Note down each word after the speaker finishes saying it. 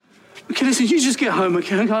Okay, listen, you just get home,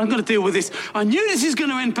 okay? I've got to deal with this. I knew this is going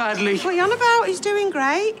to end badly. What are you on about? He's doing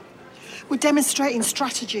great. We're demonstrating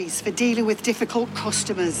strategies for dealing with difficult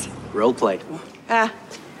customers. Role play. And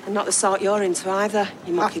not the sort you're into either,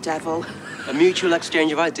 you mucky devil. A mutual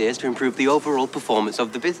exchange of ideas to improve the overall performance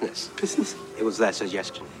of the business. Business? It was their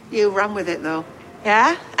suggestion. You ran with it, though.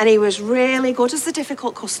 Yeah? And he was really good as the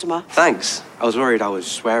difficult customer. Thanks. I was worried I was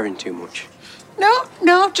swearing too much.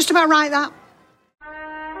 No, just about right, that.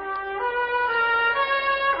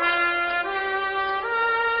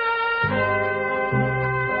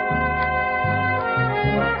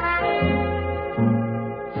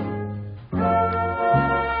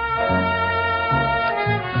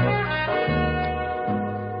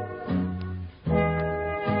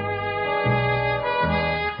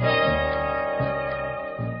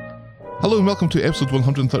 Hello and welcome to episode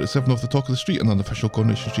 137 of The Talk of the Street, an unofficial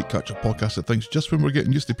Coronation Street catch-up podcast that thinks just when we're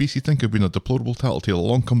getting used to PC Thinker being a deplorable tattletale,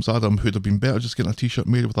 along comes Adam, who'd have been better just getting a t-shirt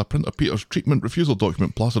made with a print of Peter's treatment refusal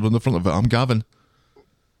document plastered on the front of it. I'm Gavin.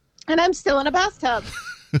 And I'm still in a bathtub.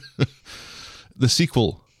 The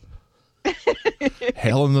sequel.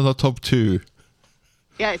 Helen in a Tub 2.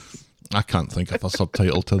 Yes. I can't think of a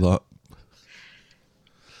subtitle to that.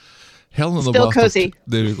 Helen in the Still Bathtub. cozy.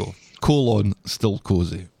 There you go. Colon, still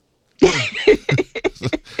cozy.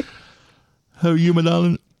 How are you, my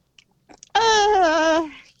darling?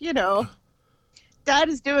 Dad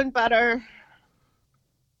is doing better,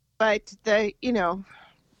 but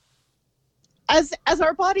as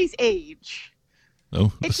our bodies age,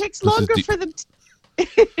 it takes longer for them.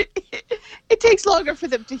 It takes longer for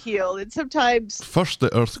them to heal, and sometimes First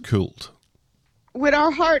the earth cooled. when our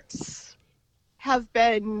hearts have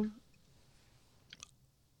been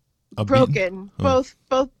A broken, beaten.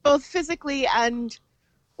 Oh. both physically and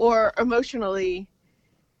or emotionally,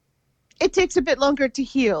 it takes a bit longer to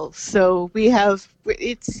heal. So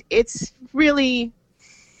it's really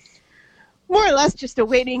more or less just a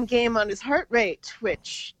waiting game on his heart rate,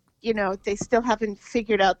 which they still haven't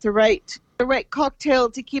figured out the right cocktail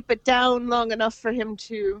to keep it down long enough for him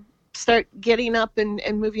to start getting up and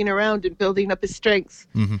moving around and building up his strength.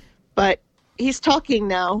 Mm-hmm. But he's talking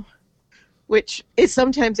now, which is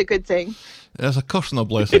sometimes a good thing. It's a curse and a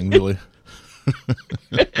blessing, really.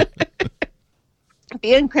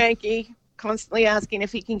 Being cranky, constantly asking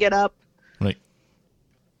if he can get up. Right.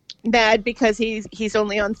 Mad because he's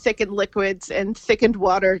only on thickened liquids, and thickened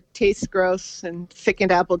water tastes gross, and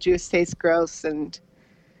thickened apple juice tastes gross, and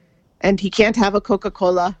he can't have a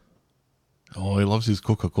Coca-Cola. Oh, he loves his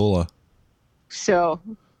Coca-Cola. So,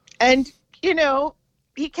 and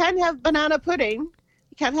he can have banana pudding.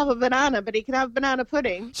 He can't have a banana, but he can have banana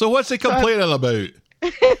pudding. So what's he complaining about?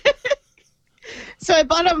 So I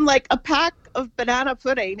bought him like a pack of banana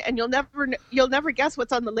pudding, and you'll never guess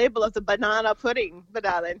what's on the label of the banana pudding,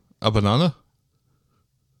 darling. A banana?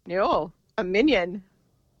 No, a minion.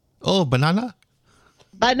 Oh, banana?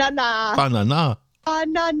 Banana. Banana.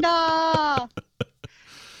 Banana.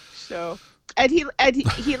 So, and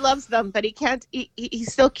he loves them, but he can't. He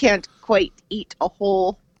still can't quite eat a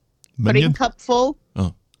whole pudding cup full.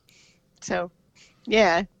 Oh. So,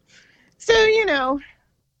 yeah. So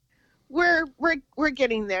we're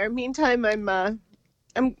getting there. Meantime,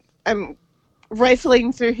 I'm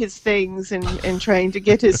rifling through his things and trying to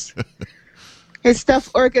get his stuff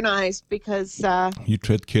organized because You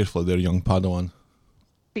tread carefully there, young Padawan.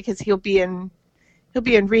 because he'll be in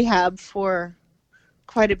rehab for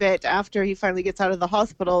quite a bit after he finally gets out of the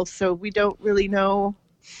hospital. So we don't really know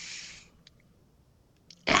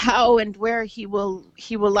how and where he will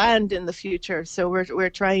land in the future. So we're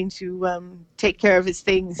trying to take care of his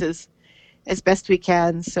things as best we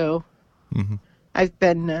can. So Mm-hmm. I've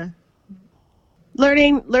been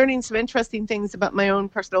learning some interesting things about my own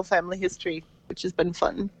personal family history, which has been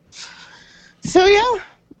fun. So yeah,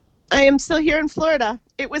 I am still here in Florida.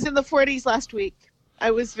 It was in the 40s last week. I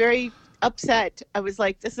was very upset. I was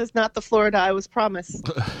like, this is not the Florida I was promised.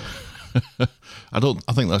 I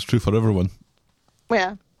think that's true for everyone.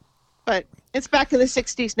 Yeah, but it's back in the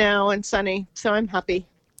 60s now and sunny, so I'm happy.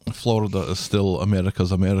 Florida is still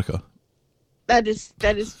America's America. That is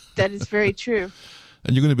very true.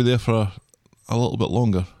 And you're going to be there for a little bit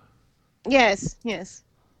longer. Yes. It's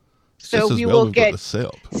So just as we well will we've got get. this set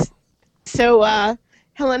up. So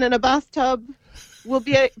Helen in a Bathtub will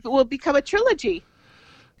become a trilogy.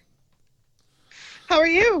 How are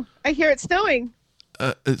you? I hear it's snowing.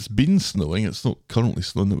 It's been snowing. It's not currently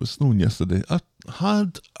snowing. It was snowing yesterday. I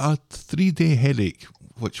had a 3-day headache,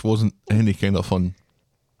 which wasn't any kind of fun.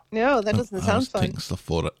 No, that doesn't I sound was fun. taking stuff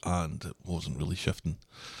for it, and it wasn't really shifting.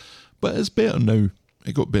 But it's better now.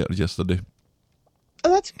 It got better yesterday.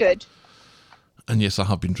 Oh, that's good. And yes, I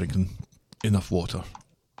have been drinking enough water.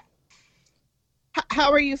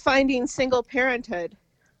 How are you finding single parenthood?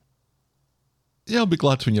 Yeah, I'll be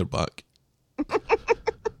glad when you're back.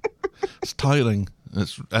 It's tiring.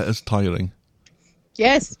 It is tiring.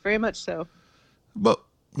 Yes, very much so. But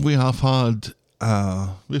we've had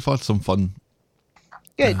some fun.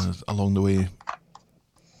 Good. Along the way.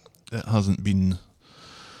 It hasn't been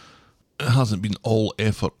all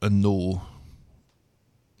effort and no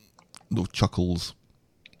chuckles.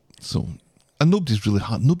 So, and nobody's really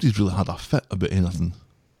had a fit about anything,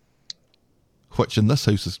 which in this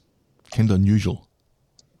house is kind of unusual.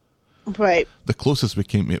 Right. The closest we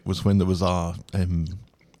came to it was when there was a kind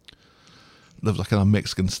of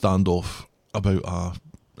Mexican standoff about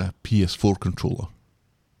a PS4 controller,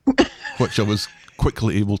 which I was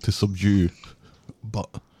quickly able to subdue. But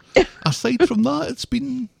aside from that, it's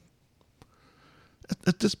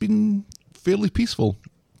been fairly peaceful.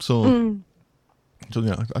 So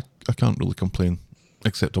yeah, I can't really complain,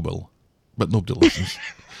 except I will, but nobody listens.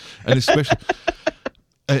 And especially,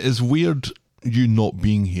 it is weird you not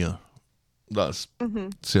being here. That's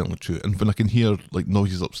certainly true. And when I can hear like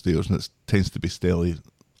noises upstairs and it tends to be Stelly,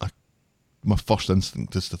 my first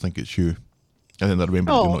instinct is to think it's you. And then I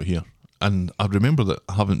remember that you're not here. And I remember that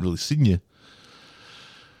I haven't really seen you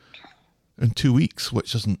in 2 weeks,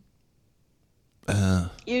 which isn't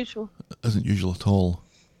usual. Isn't usual at all.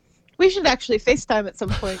 We should actually FaceTime at some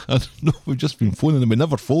point. I don't know, we've just been phoning and we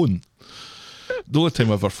never phone. The only time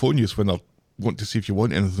I ever phone you is when I want to see if you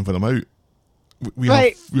want anything when I'm out. We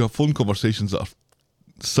have phone conversations that are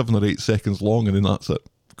 7 or 8 seconds long, and then that's it,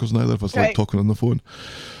 because neither of us like talking on the phone.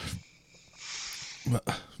 But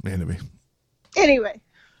anyway,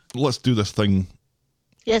 let's do this thing.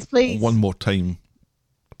 Yes, please. One more time.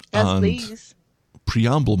 Yes, and please.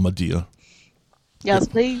 Preamble, my dear. Yes,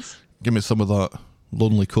 please. Give me some of that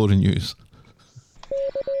Lonely Corey news.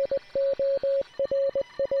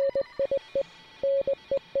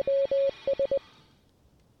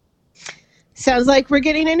 Sounds like we're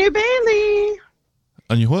getting a new Bailey.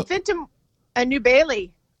 And you what? A new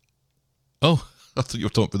Bailey. Oh, I thought you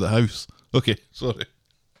were talking about the house. Okay, sorry.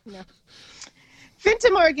 No.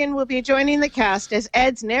 Finta Morgan will be joining the cast as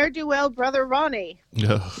Ed's ne'er-do-well brother Ronnie.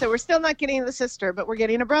 Yeah. So we're still not getting the sister, but we're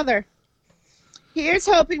getting a brother. Here's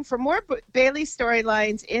hoping for more Bailey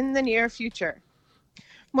storylines in the near future.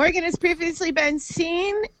 Morgan has previously been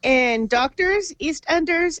seen in Doctors,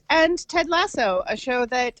 EastEnders, and Ted Lasso, a show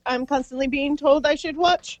that I'm constantly being told I should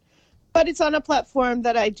watch, but it's on a platform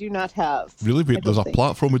that I do not have. Really? There's a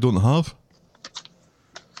platform we don't have?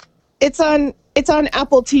 It's on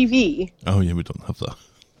Apple TV. Oh yeah, we don't have that.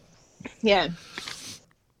 Yeah.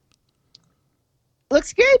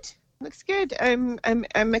 Looks good. I'm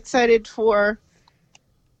excited for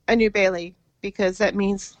a new Bailey, because that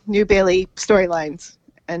means new Bailey storylines.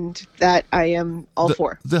 And that I am all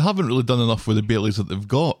for. They haven't really done enough with the Baileys that they've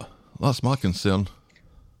got. That's my concern.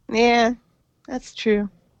 Yeah, that's true.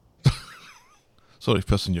 Sorry,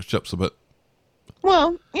 pissing your chips a bit.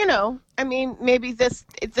 Well, maybe this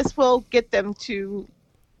will get them to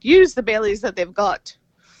use the Baileys that they've got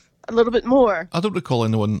a little bit more. I don't recall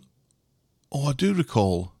anyone. Oh, I do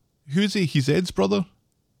recall. Who's he? He's Ed's brother?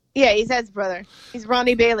 Yeah, he's Ed's brother. He's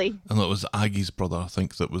Ronnie Bailey. And that was Aggie's brother, I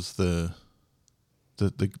think, that was the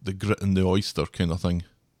grit and the oyster kind of thing.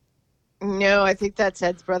 No, I think that's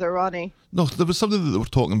Ed's brother Ronnie. No, there was something that they were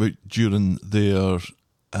talking about during their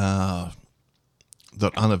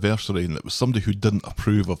anniversary, and it was somebody who didn't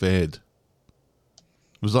approve of Ed.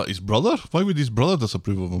 Was that his brother? Why would his brother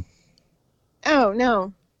disapprove of him? Oh,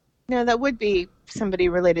 no. No, that would be somebody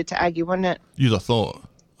related to Aggie, wouldn't it? You'd have thought.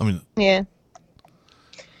 I mean... Yeah.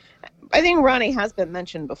 I think Ronnie has been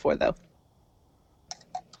mentioned before, though.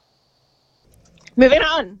 Moving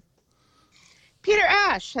on. Peter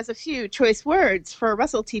Ash has a few choice words for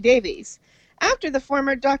Russell T Davies after the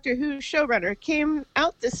former Doctor Who showrunner came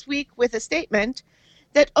out this week with a statement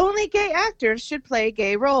that only gay actors should play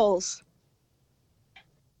gay roles.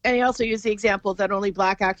 And he also used the example that only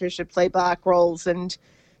black actors should play black roles, and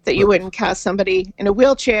that you wouldn't cast somebody in a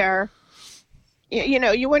wheelchair.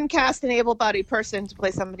 You wouldn't cast an able-bodied person to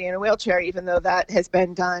play somebody in a wheelchair, even though that has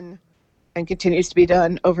been done and continues to be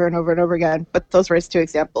done over and over and over again. But those were his two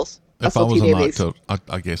examples. If I was an actor,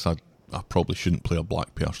 I guess I probably shouldn't play a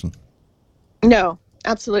black person. No,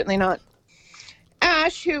 absolutely not.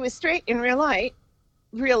 Ash, who is straight in real life,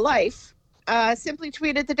 simply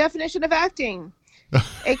tweeted the definition of acting,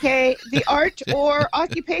 aka the art or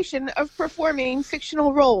occupation of performing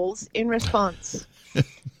fictional roles, in response.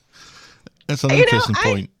 It's an interesting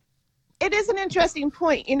point. it is an interesting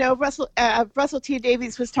point. You know, Russell T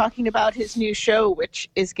Davies was talking about his new show, which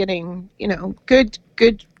is getting, you know, good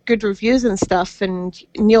reviews and stuff. And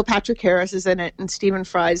Neil Patrick Harris is in it, and Stephen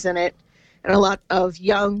Fry's in it, and a lot of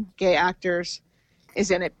young gay actors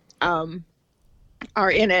is in it,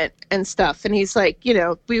 are in it and stuff. And he's like, you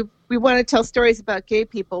know, we want to tell stories about gay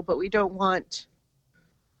people, but we don't want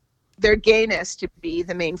their gayness to be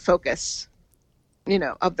the main focus, you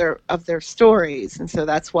know, of their stories. And so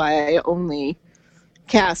that's why I only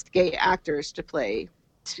cast gay actors to play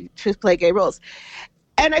gay roles.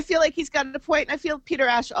 And I feel like he's got a point. I feel Peter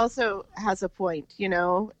Ash also has a point. You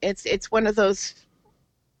know, it's one of those,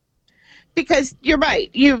 because you're right.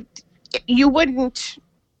 You wouldn't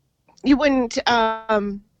in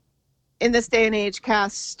this day and age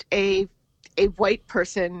cast a white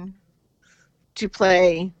person to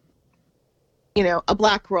play, you know, a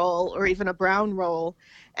black role or even a brown role.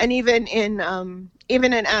 And even in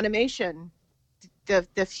animation,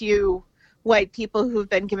 the few white people who've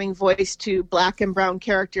been giving voice to black and brown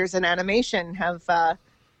characters in animation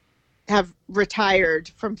have retired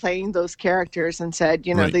from playing those characters and said,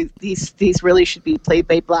 you know, right. these really should be played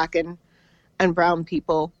by black and brown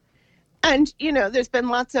people. And, you know, there's been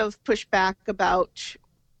lots of pushback about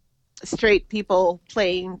straight people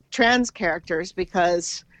playing trans characters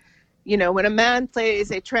because, you know, when a man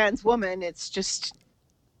plays a trans woman, it's just,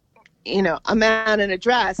 you know, a man in a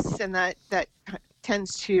dress, and that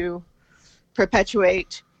tends to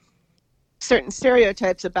perpetuate certain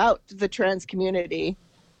stereotypes about the trans community.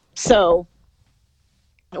 So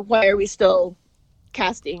why are we still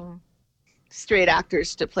casting straight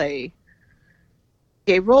actors to play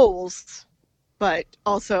gay roles? But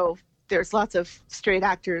also there's lots of straight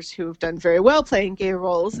actors who've done very well playing gay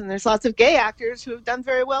roles, and there's lots of gay actors who've done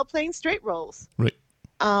very well playing straight roles. Right.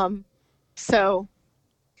 So,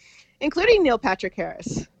 including Neil Patrick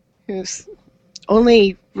Harris, who's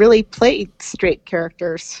only really played straight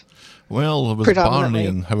characters. Well, it was Barney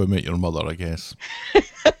in How I Met Your Mother, I guess.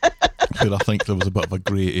 Where I think there was a bit of a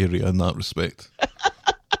grey area in that respect.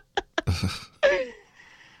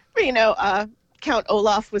 You know, Count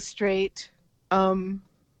Olaf was straight.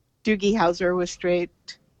 Doogie Howser was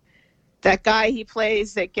straight. That guy he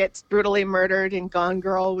plays that gets brutally murdered in Gone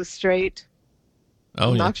Girl was straight.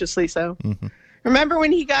 Oh, obnoxiously so. Mm-hmm. Remember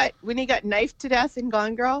when he got knifed to death in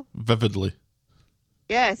Gone Girl? Vividly.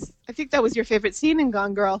 Yes, I think that was your favorite scene in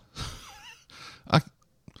Gone Girl.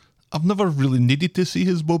 I've never really needed to see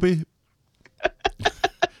his Bobby.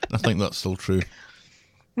 I think that's still true.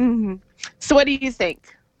 Mm-hmm. So what do you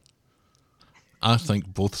think? I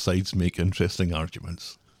think both sides make interesting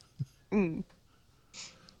arguments. Mm.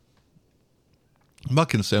 My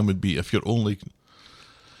concern would be if you're only...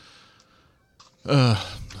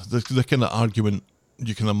 the kind of argument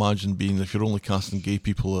you can imagine being, if you're only casting gay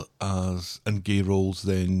people as in gay roles,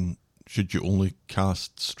 then should you only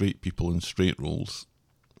cast straight people in straight roles?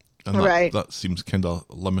 And that seems kind of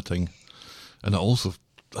limiting. And it also,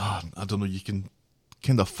 I don't know, you can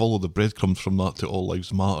kind of follow the breadcrumbs from that to All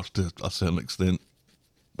Lives Matter to a certain extent.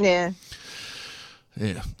 Yeah.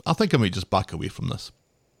 Yeah. I think I might just back away from this.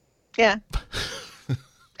 Yeah.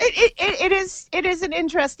 It is an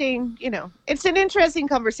interesting, you know, it's an interesting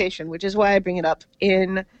conversation, which is why I bring it up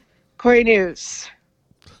in Corey News.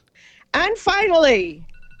 And finally.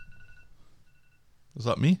 Is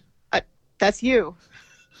that me? That's you.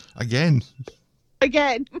 Again. I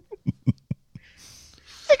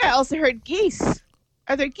think I also heard geese.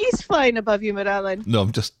 Are there geese flying above you, Madalyn? No,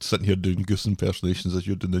 I'm just sitting here doing goose impersonations as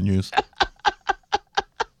you're doing the news.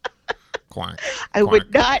 Quack. I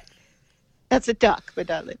would not. That's a duck,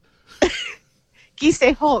 Madalyn. Geese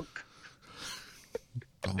say honk.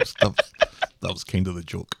 That was kind of the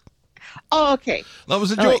joke. Oh, okay. That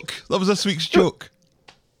was a joke. Right. That was this week's joke.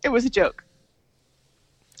 It was a joke.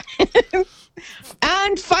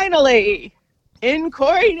 And finally, in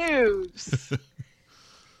Corey News,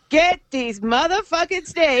 get these motherfucking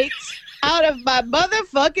snakes out of my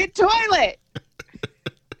motherfucking toilet.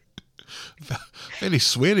 Very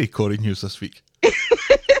sweary Corey News this week.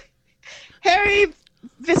 Harry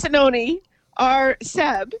Vicinoni, our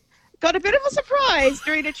Seb, got a bit of a surprise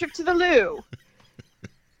during a trip to the loo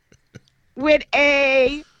when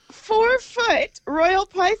a 4-foot royal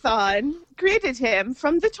python greeted him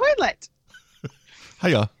from the toilet.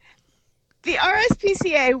 Hiya. The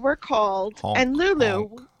RSPCA were called, honk, and Lulu...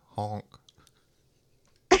 honk.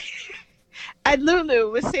 And Lulu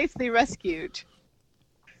was safely rescued.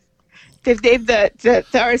 They've named the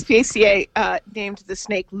RSPCA named the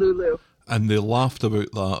snake Lulu. And they laughed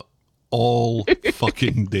about that all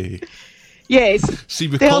fucking day. Yes. See,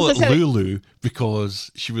 we They call also it said Lulu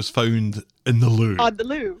because she was found in the loo. on the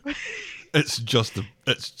loo. It's just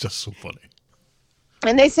so funny.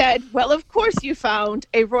 And they said, well, of course you found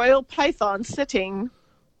a royal python sitting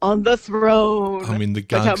on the throne. I mean, the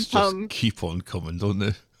gags just keep on coming, don't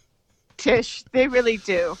they? Tish, they really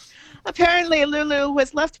do. Apparently, Lulu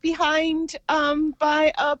was left behind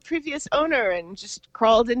by a previous owner and just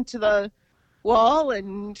crawled into the wall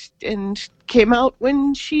and came out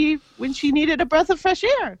when she needed a breath of fresh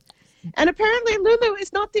air. And apparently, Lulu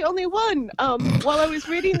is not the only one. While I was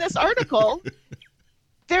reading this article,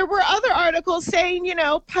 there were other articles saying,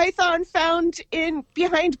 python found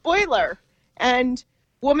behind boiler, and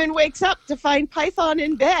woman wakes up to find python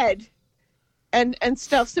in bed, and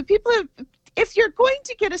stuff. So people have. If you're going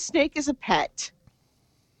to get a snake as a pet,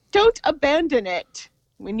 don't abandon it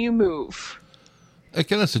when you move. I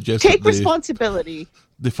kind of suggest Take responsibility.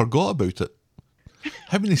 They forgot about it.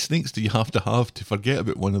 How many snakes do you have to forget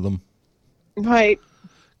about one of them? Right.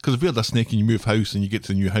 Because if you had a snake and you move house and you get to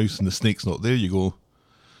the new house and the snake's not there, you go,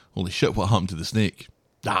 holy shit, what happened to the snake?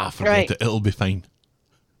 Forget it. It'll be fine.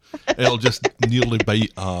 It'll just nearly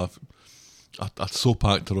bite a soap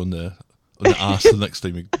actor on the ass the next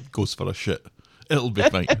time he goes for a shit. It'll be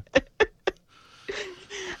fine.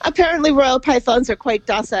 Apparently, royal pythons are quite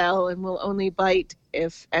docile and will only bite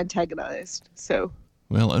if antagonized. So,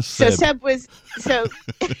 well, that's Seb. So Seb was so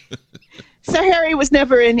Harry was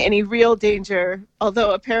never in any real danger.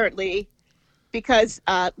 Although apparently, because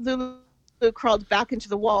Lulu crawled back into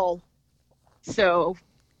the wall, so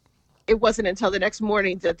it wasn't until the next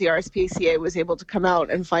morning that the RSPCA was able to come out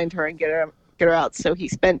and find her and get her out. So he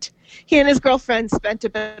and his girlfriend spent a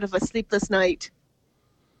bit of a sleepless night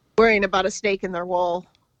worrying about a snake in their wall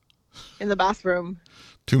in the bathroom.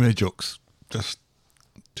 Too many jokes. Just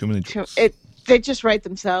too many jokes. They just write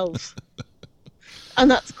themselves.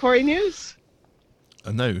 And that's Corey News.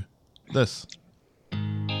 And now, this.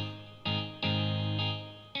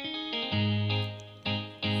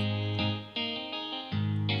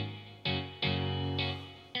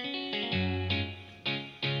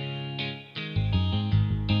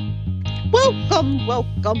 Welcome.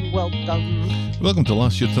 Welcome to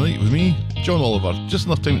Last Year Tonight with me, John Oliver. Just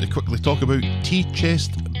enough time to quickly talk about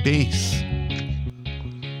T-chest bass.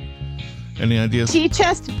 Any ideas?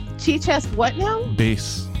 T-chest what now?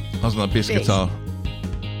 Bass. As in a bass guitar.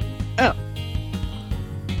 Oh.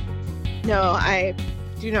 No, I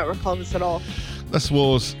do not recall this at all. This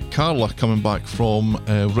was Carla coming back from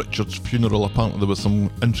Richard's funeral. Apparently there was some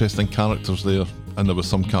interesting characters there, and there was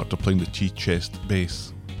some character playing the T-chest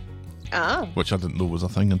bass. Which I didn't know was a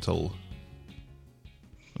thing until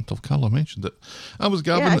Carla mentioned it. I was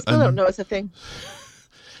Gavin. Yeah, I still don't know it's a thing.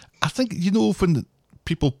 I think, when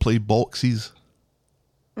people play boxes,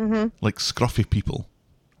 like scruffy people,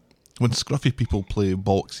 when scruffy people play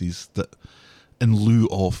boxes that in lieu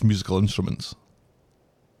of musical instruments,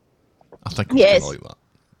 I think it's kind of like that.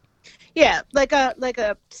 Yeah, like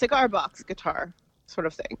a cigar box guitar sort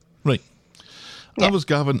of thing. Right. Yeah. I was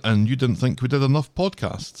Gavin, and you didn't think we did enough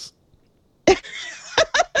podcasts.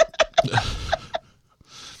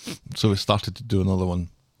 So we started to do another one.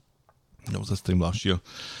 That was this time last year.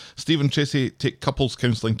 Steve and Tracy take couples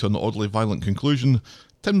counselling to an oddly violent conclusion.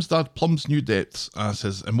 Tim's dad plumbs new depths as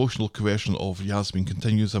his emotional coercion of Yasmin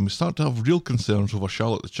continues, and we start to have real concerns over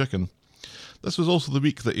Charlotte the chicken. This was also the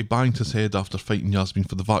week that he banged his head after fighting Yasmin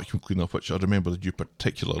for the vacuum cleaner, which I remember that you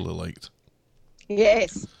particularly liked.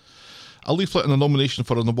 Yes. A leaflet and a nomination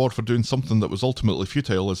for an award for doing something that was ultimately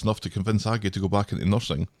futile is enough to convince Aggie to go back into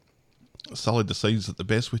nursing. Sally decides that the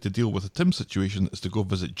best way to deal with the Tim situation is to go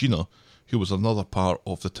visit Gina, who was another part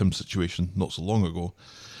of the Tim situation not so long ago.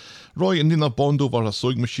 Roy and Nina bond over a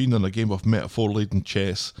sewing machine and a game of metaphor-laden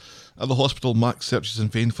chess. At the hospital, Max searches in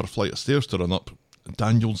vain for a flight of stairs to run up.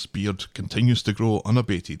 Daniel's beard continues to grow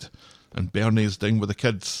unabated, and Bernie is down with the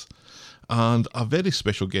kids. And a very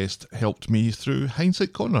special guest helped me through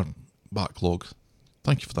Hindsight Corner backlog.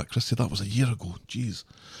 Thank you for that, Christy. That was a year ago. Jeez.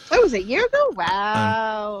 That was a year ago?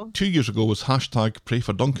 Wow. 2 years ago was #Pray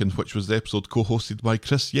for Duncan, which was the episode co-hosted by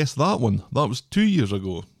Chris. Yes, that one. That was 2 years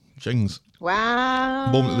ago. Jings.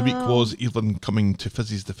 Wow. Moment of the week was Evelyn coming to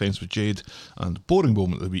Fizzy's defence with Jade, and boring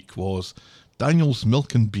moment of the week was Daniel's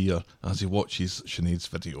milk and beer as he watches Sinead's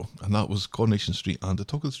video. And that was Coronation Street and the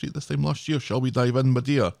Talk of the Street this time last year. Shall we dive in, my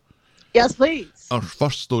dear? Yes, please. Our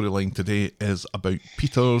first storyline today is about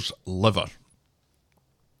Peter's liver.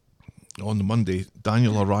 On the Monday,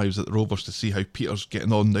 Daniel arrives at the Rovers to see how Peter's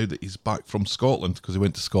getting on now that he's back from Scotland, because he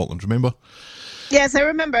went to Scotland, remember? Yes, I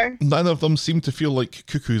remember. Neither of them seem to feel like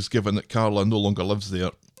cuckoos given that Carla no longer lives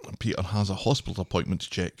there. Peter has a hospital appointment to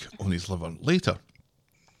check on his liver later.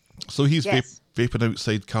 So he's Yes. vaping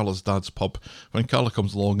outside Carla's dad's pub when Carla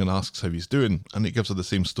comes along and asks how he's doing, and he gives her the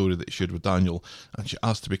same story that he shared with Daniel, and she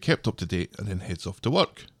asks to be kept up to date and then heads off to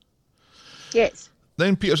work. Yes.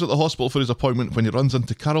 Then Peter's at the hospital for his appointment when he runs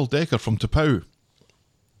into Carol Decker from T'Pau.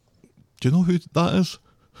 Do you know who that is?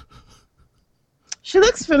 She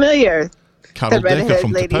looks familiar. Carol The Decker redheaded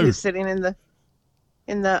from lady T'Pau. who's sitting in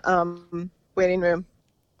the waiting room.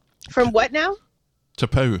 From what now?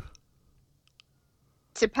 T'Pau.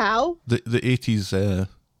 T'Pau? The 80s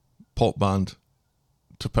pop band.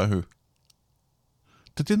 T'Pau.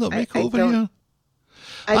 Did they not make it I over don't- here?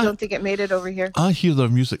 I don't think it made it over here. I hear their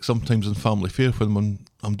music sometimes in Family Fare when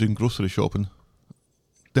I'm doing grocery shopping.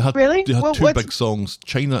 They had Really? They had Well, two what's- big songs,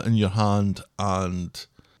 China in Your Hand and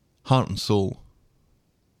Heart and Soul.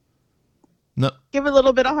 No, Give a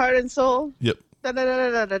little bit of heart and soul. yep, Da, da, da,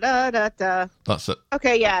 da, da, da, da, da. that's it.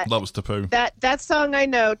 Okay, yeah. That was T'Pau. That song I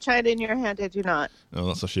know. China in Your Hand, I do not. Oh,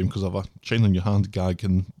 that's a shame because I have a China in Your Hand gag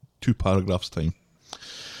in 2 paragraphs time.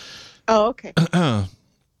 Oh, okay.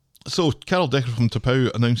 So, Carol Decker from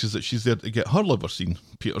T'Pau announces that she's there to get her liver seen.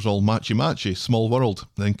 Peter's all matchy-matchy, small world.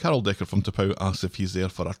 Then Carol Decker from T'Pau asks if he's there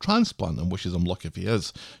for a transplant and wishes him luck if he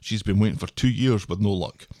is. She's been waiting for 2 years with no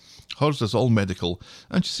luck. Hers is all medical,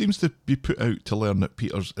 and she seems to be put out to learn that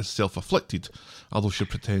Peter's is self-afflicted, although she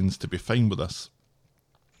pretends to be fine with this.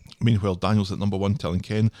 Meanwhile, Daniel's at number 1 telling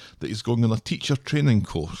Ken that he's going on a teacher training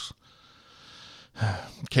course.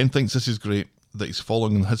 Ken thinks this is great, that he's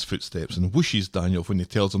following in his footsteps, and wishes Daniel when he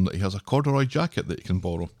tells him that he has a corduroy jacket that he can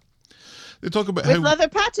borrow. They talk about With how leather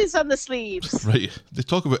patches on the sleeves. right. They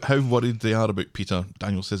talk about how worried they are about Peter.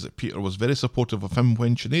 Daniel says that Peter was very supportive of him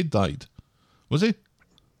when Sinead died. Was he?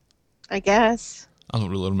 I guess. I don't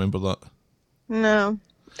really remember that. No.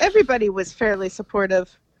 Everybody was fairly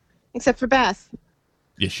supportive, except for Beth.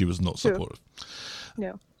 Yes, she was not True. supportive.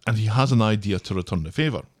 No. And he has an idea to return the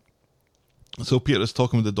favour. So Peter is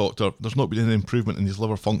talking with the doctor. There's not been any improvement in his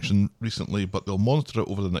liver function recently, but they'll monitor it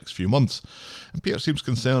over the next few months. And Peter seems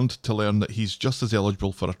concerned to learn that he's just as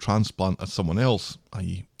eligible for a transplant as someone else,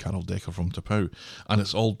 i.e. Carol Decker from T'Pau, and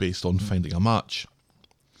it's all based on finding a match.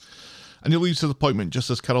 And he leaves his appointment just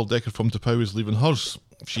as Carol Decker from T'Pau is leaving hers.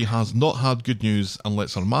 She has not had good news and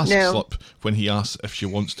lets her mask No. slip when he asks if she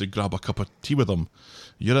wants to grab a cup of tea with him.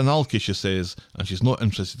 You're an alky, she says, and she's not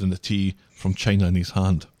interested in the tea from China in his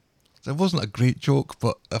hand. It wasn't a great joke,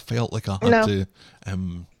 but I felt like I had No. to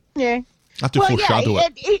Yeah. foreshadow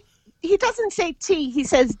it. He doesn't say tea, he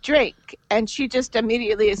says drink. And she just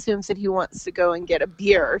immediately assumes that he wants to go and get a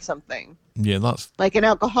beer or something, Yeah, that's like an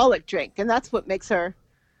alcoholic drink. And that's what makes her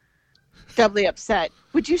doubly upset.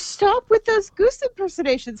 Would you stop with those goose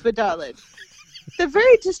impersonations, Vidalin? They're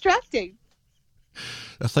very distracting.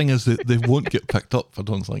 the thing is that they won't get picked up, I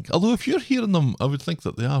don't think. Although if you're hearing them, I would think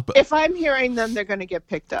that they are, but If I'm hearing them, they're going to get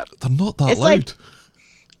picked up. they're not that It's loud.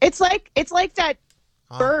 It's like that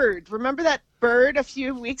bird. Remember that bird a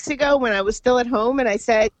few weeks ago when I was still at home and I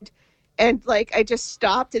said, and like I just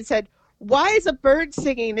stopped and said, "Why is a bird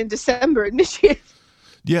singing in December in Michigan?"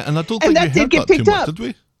 Yeah, and I don't And think we that did heard get that too picked much, up. did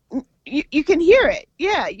we? You can hear it.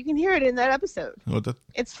 Yeah, you can hear it in that episode. Oh, did.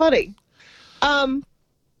 It's funny.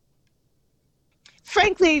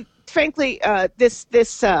 Frankly, this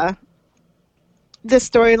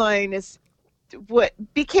storyline is what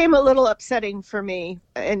became a little upsetting for me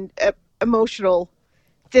and emotional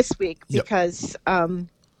this week Yep.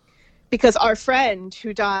 because our friend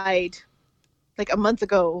who died like a month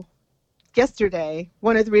ago yesterday,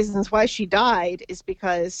 one of the reasons why she died is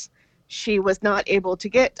because she was not able to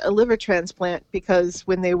get a liver transplant, because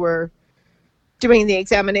when they were doing the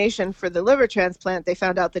examination for the liver transplant, they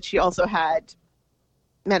found out that she also had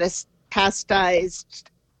metastasized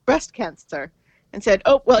breast cancer, and said,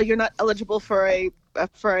 "Oh, well, you're not eligible for a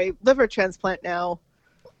liver transplant now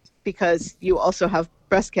because you also have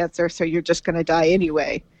breast cancer, so you're just going to die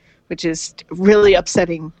anyway," which is really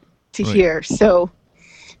upsetting to Right. hear. So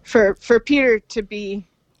for Peter to be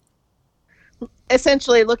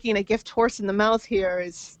essentially looking a gift horse in the mouth here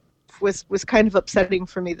was kind of upsetting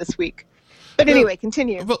for me this week. But Well, anyway,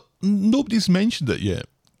 continue. Well, nobody's mentioned it yet.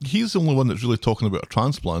 He's the only one that's really talking about a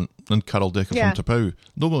transplant, and Carol Decker Yeah. from T'Pau.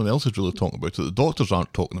 No one else is really talking about it. The doctors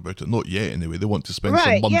aren't talking about it, not yet anyway. They want to spend some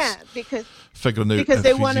Right, months yeah, because figuring out because if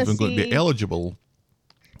they he's wanna even going to be see- eligible.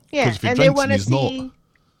 yeah, 'Cause if he and they drinks want and to he's see not-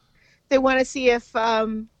 they want to see if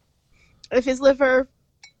his liver.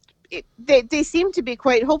 They seem to be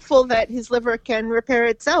quite hopeful that his liver can repair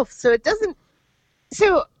itself. So it doesn't.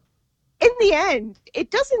 So in the end, it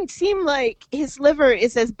doesn't seem like his liver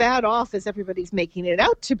is as bad off as everybody's making it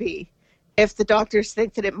out to be. If the doctors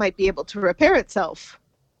think that it might be able to repair itself,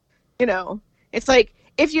 it's like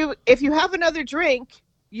if you have another drink,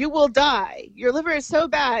 you will die. Your liver is so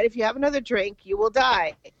bad, if you have another drink, you will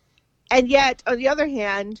die. And yet, on the other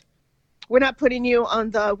hand, we're not putting you on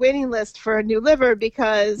the waiting list for a new liver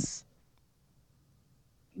because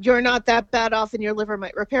you're not that bad off and your liver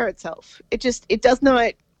might repair itself. It does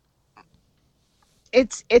not.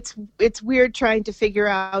 It's weird trying to figure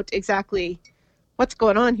out exactly what's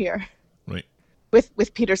going on here. Right.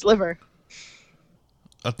 With Peter's liver.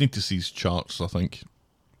 I'd need to see his charts, I think.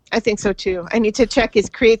 I think so too. I need to check his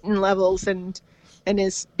creatine levels and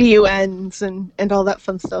his BUNs and all that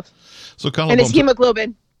fun stuff. So Carla and his bumps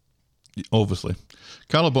hemoglobin. Obviously.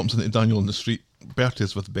 Carla bumps into Daniel in the street. Bertie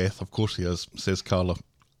is with Beth, of course he is, says Carla,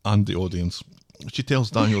 and the audience. She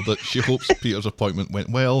tells Daniel that she hopes Peter's appointment went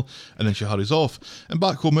well, and then she hurries off. And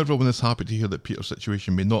back home, everyone is happy to hear that Peter's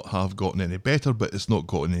situation may not have gotten any better, but it's not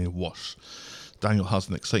gotten any worse. Daniel has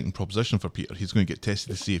an exciting proposition for Peter. He's going to get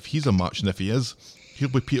tested to see if he's a match, and if he is, he'll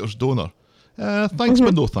be Peter's donor. Thanks,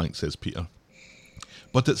 but no thanks, says Peter.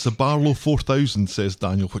 But it's the Barlow 4000, says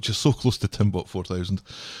Daniel, which is so close to Timbot 4000.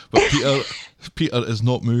 But Peter is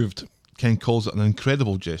not moved. Ken calls it an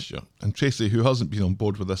incredible gesture, and Tracy, who hasn't been on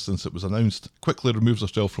board with this since it was announced, quickly removes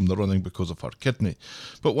herself from the running because of her kidney,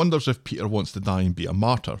 but wonders if Peter wants to die and be a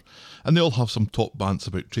martyr. And they all have some top bants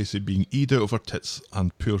about Tracy being eed out of her tits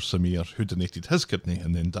and poor Samir, who donated his kidney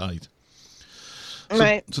and then died.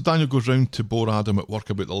 So Daniel goes round to bore Adam at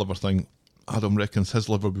work about the liver thing. Adam reckons his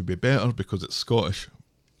liver would be better because it's Scottish,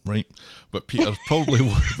 right? But Peter probably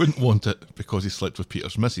wouldn't want it because he slept with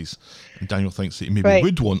Peter's missus. And Daniel thinks that he maybe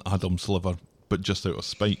would want Adam's liver, but just out of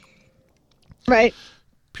spite. Right.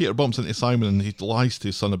 Peter bumps into Simon and he lies to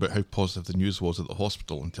his son about how positive the news was at the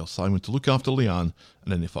hospital and tells Simon to look after Leanne,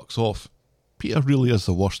 and then he fucks off. Peter really is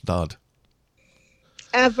the worst dad.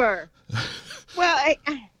 Ever. Well,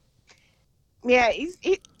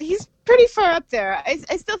 he's pretty far up there.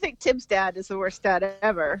 I still think Tim's dad is the worst dad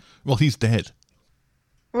ever. Well, he's dead.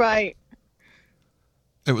 Right.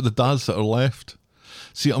 Out of the dads that are left,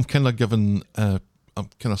 see, I'm kind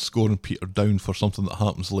of scoring Peter down for something that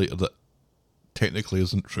happens later that technically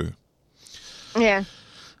isn't true. Yeah.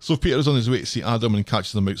 So Peter's on his way to see Adam and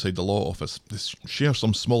catches him outside the law office. They share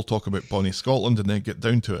some small talk about Bonnie Scotland and then get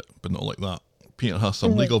down to it, but not like that. Peter has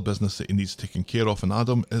some legal business that he needs taken care of, and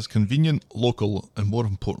Adam is convenient, local, and more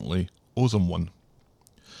importantly, owes him one.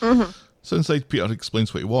 Mm-hmm. So inside, Peter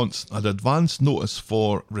explains what he wants: an advance notice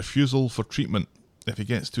for refusal for treatment. If he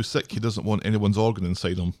gets too sick, he doesn't want anyone's organ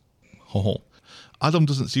inside him. Adam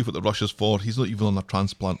doesn't see what the rush is for. He's not even on a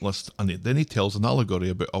transplant list, and then he tells an allegory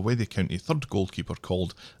about a Wethy County third goalkeeper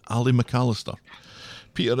called Ali McAllister.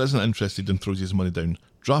 Peter isn't interested and throws his money down.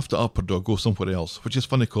 Draft it up or do I go somewhere else? Which is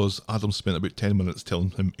funny because Adam spent about 10 minutes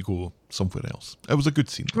telling him to go somewhere else. It was a good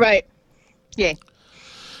scene. Right. Yeah.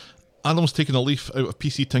 Adam's taken a leaf out of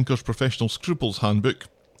PC Tinker's Professional Scruples handbook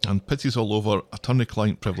and pities all over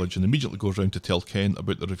attorney-client privilege and immediately goes round to tell Ken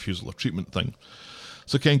about the refusal of treatment thing.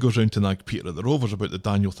 So Ken goes round to nag Peter at the Rovers about the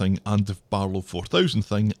Daniel thing and the Barlow 4000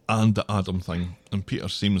 thing and the Adam thing, and Peter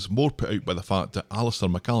seems more put out by the fact that Alistair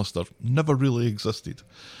McAllister never really existed.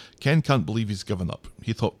 Ken can't believe he's given up.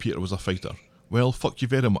 He thought Peter was a fighter. Well, fuck you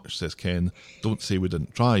very much, says Ken. Don't say we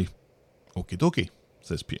didn't try. Okie dokie,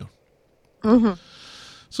 says Peter. Mm-hmm.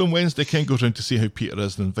 So on Wednesday, Ken goes round to see how Peter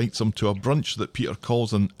is and invites him to a brunch that Peter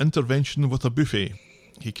calls an intervention with a buffet.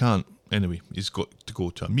 He can't. Anyway, he's got to go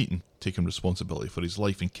to a meeting, taking responsibility for his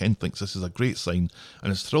life, and Ken thinks this is a great sign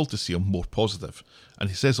and is thrilled to see him more positive. And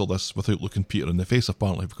he says all this without looking Peter in the face,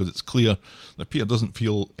 apparently, because it's clear that Peter doesn't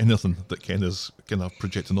feel anything that Ken is kind of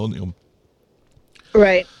projecting onto him.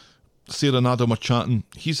 Right. Sarah and Adam are chatting.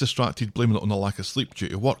 He's distracted, blaming it on a lack of sleep due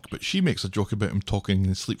to work, but she makes a joke about him talking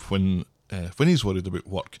in sleep when he's worried about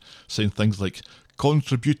work, saying things like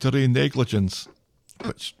contributory negligence,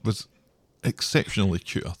 which was exceptionally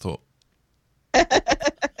cute, I thought.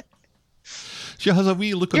 She has a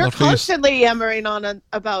wee look on her face. You're constantly yammering on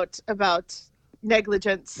about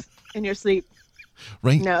negligence in your sleep.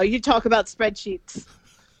 Right. No, you talk about spreadsheets.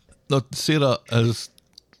 No, Sarah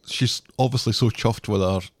she's obviously so chuffed with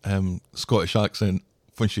her Scottish accent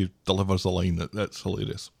when she delivers a line. That's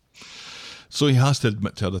hilarious. So he has to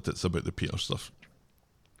admit to her that it's about the Peter stuff.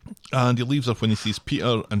 And he leaves her when he sees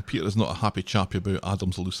Peter, and Peter is not a happy chappy about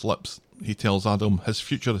Adam's loose lips. He tells Adam his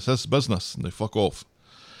future is his business, and they fuck off.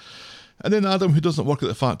 And then Adam, who doesn't work at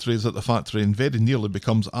the factory, is at the factory and very nearly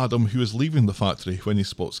becomes Adam, who is leaving the factory when he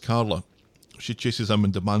spots Carla. She chases him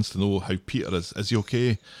and demands to know how Peter is. Is he okay?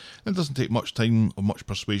 And it doesn't take much time or much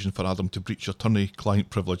persuasion for Adam to breach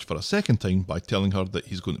attorney-client privilege for a second time by telling her that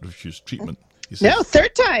he's going to refuse treatment. He says, no,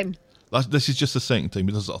 third time. This is just the second time.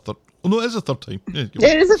 He does it a third. Oh no, it is a third time. Yeah,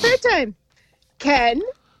 it is a third time. Ken.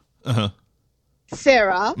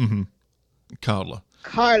 Sarah. Carla.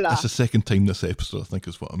 Carla. That's the second time this episode, I think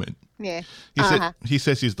is what I meant. Yeah. He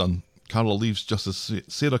says he's done. Carla leaves just as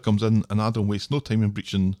Sarah comes in, and Adam wastes no time in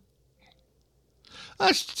breaching.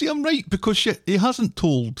 See, I'm right, because he hasn't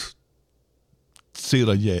told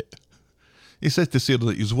Sarah yet. He said to Sarah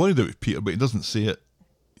that he's worried about Peter, but he doesn't say it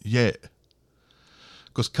yet.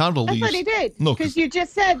 Because Carla leaves. That's what he did. No, because you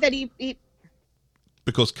just said that he.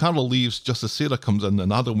 Because Carla leaves just as Sarah comes in,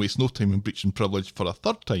 and Adam wastes no time in breaching privilege for a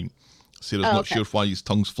third time. Sarah's not sure why his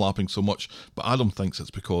tongue's flapping so much, but Adam thinks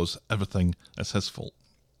it's because everything is his fault.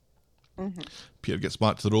 Peter gets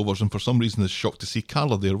back to the Rovers and for some reason is shocked to see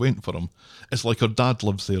Carla there waiting for him. It's like her dad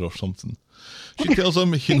lives there or something. She tells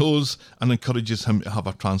him he knows and encourages him to have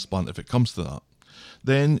a transplant if it comes to that.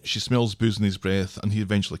 Then she smells booze in his breath and he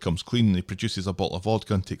eventually comes clean and he produces a bottle of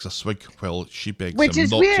vodka and takes a swig while she begs him not to. Which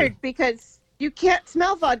is weird because you can't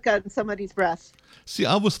smell vodka in somebody's breath. See,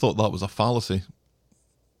 I always thought that was a fallacy.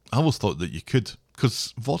 I always thought that you could,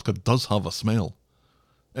 because vodka does have a smell.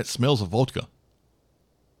 It smells of vodka.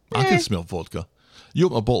 I can smell vodka. You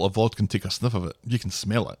open a bottle of vodka and take a sniff of it, you can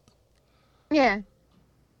smell it. Yeah.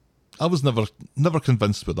 I was never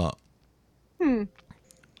convinced with that.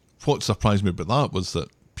 What surprised me about that was that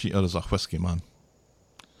Peter is a whiskey man.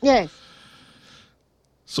 Yeah.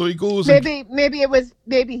 So he goes.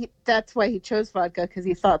 Maybe that's why he chose vodka, because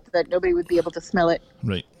he thought that nobody would be able to smell it.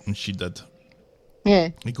 Right, and she did. Yeah.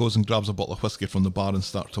 He goes and grabs a bottle of whiskey from the bar and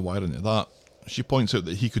starts to wire into that. She points out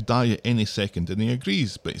that he could die at any second, and he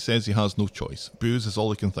agrees, but he says he has no choice. Booze is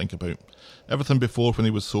all he can think about. Everything before when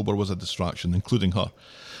he was sober was a distraction, including her.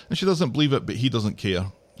 And she doesn't believe it, but he doesn't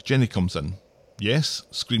care. Jenny comes in. Yes,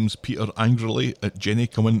 screams Peter angrily at Jenny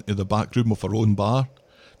coming into the back room of her own bar.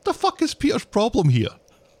 The fuck is Peter's problem here?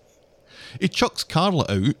 He chucks Carla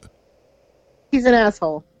out. He's an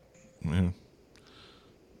asshole. Yeah.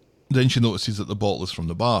 Then she notices that the bottle is from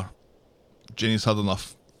the bar. Jenny's had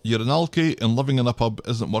enough. You're an alky and living in a pub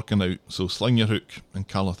isn't working out, so sling your hook. And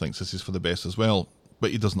Carla thinks this is for the best as well, but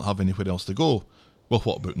he doesn't have anywhere else to go. Well,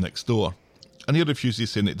 what about next door? And he refuses,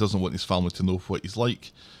 saying that he doesn't want his family to know what he's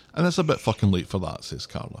like. And it's a bit fucking late for that, says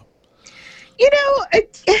Carla. You know,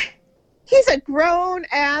 he's a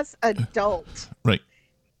grown-ass adult. Right.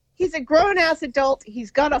 He's a grown-ass adult.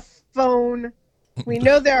 He's got a phone. We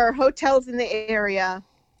know there are hotels in the area.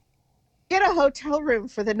 Get a hotel room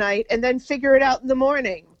for the night and then figure it out in the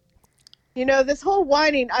morning. You know, this whole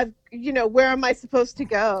whining, where am I supposed to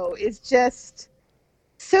go, is just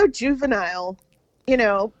so juvenile. You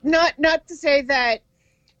know, not to say that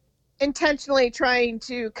intentionally trying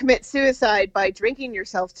to commit suicide by drinking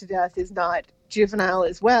yourself to death is not juvenile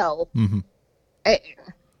as well. Mm-hmm.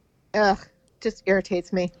 Just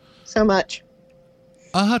irritates me so much.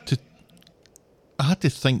 I had to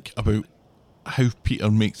think about how Peter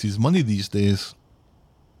makes his money these days.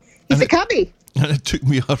 He's a cubby. And it took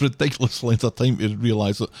me a ridiculous length of time to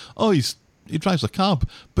realise that, he drives a cab,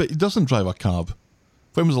 but he doesn't drive a cab.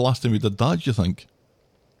 When was the last time he did that, do you think?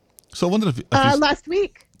 So I wonder if last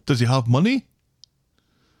week. Does he have money?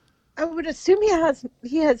 I would assume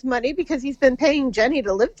he has money because he's been paying Jenny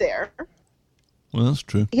to live there. Well, that's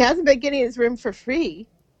true. He hasn't been getting his room for free.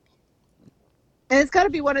 And it's got to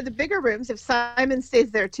be one of the bigger rooms if Simon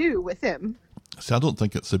stays there too with him. See, I don't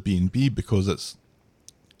think it's a B&B because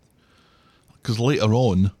later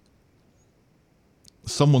on,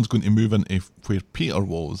 someone's going to move into where Peter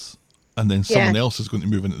was, and then someone else is going to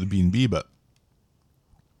move into the B&B bit.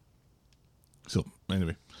 So,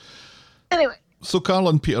 anyway. So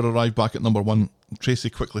Carla and Peter arrive back at number 1. Tracy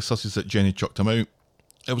quickly susses that Jenny chucked him out.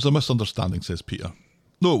 It was a misunderstanding, says Peter.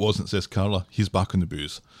 No, it wasn't, says Carla. He's back on the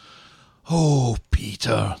booze. Oh,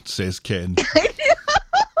 Peter, says Ken.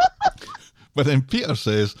 But then Peter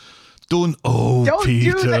says, Don't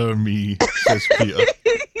Peter me, says Peter.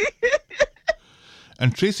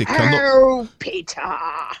 And Tracy cannot... Oh, Peter.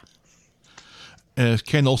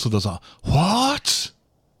 Ken also does a, what?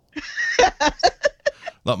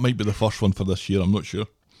 That might be the first one for this year, I'm not sure.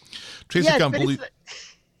 Tracy can't believe...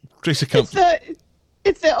 Tracy can't...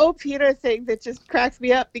 It's the oh, Peter thing that just cracks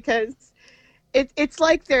me up because it's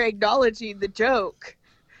like they're acknowledging the joke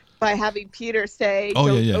by having Peter say,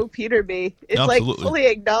 oh, Peter me. It's Absolutely. Like fully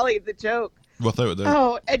acknowledging the joke. Without a doubt.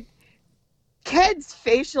 Oh, and Ken's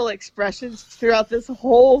facial expressions throughout this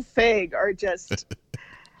whole thing are just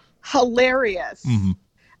hilarious. Mm-hmm.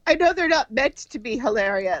 I know they're not meant to be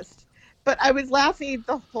hilarious, but I was laughing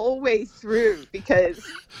the whole way through because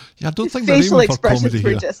I don't think facial they're aiming for expressions comedy were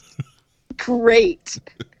here. Just great.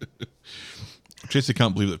 Tracy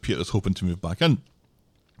can't believe that Peter's hoping to move back in.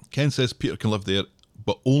 Ken says Peter can live there,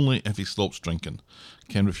 but only if he stops drinking.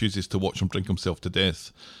 Ken refuses to watch him drink himself to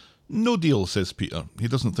death. No deal, says Peter. He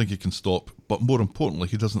doesn't think he can stop, but more importantly,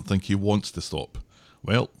 he doesn't think he wants to stop.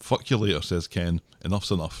 Well, fuck you later, says Ken. Enough's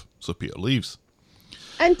enough. So Peter leaves.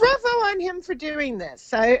 And bravo on him for doing this.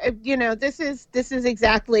 This is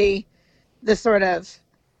exactly the sort of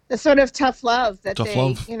tough love that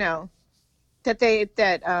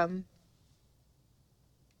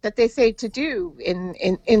that they say to do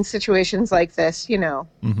in situations like this,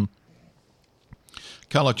 Mm-hmm.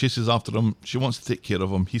 Carla chases after him. She wants to take care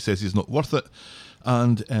of him. He says he's not worth it.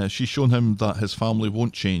 And she's shown him that his family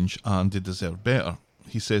won't change and they deserve better.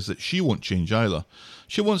 He says that she won't change either.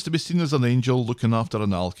 She wants to be seen as an angel looking after an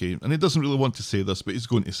alky. And he doesn't really want to say this, but he's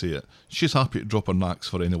going to say it. She's happy to drop her knacks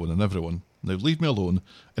for anyone and everyone. Now leave me alone.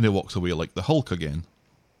 And he walks away like the Hulk again.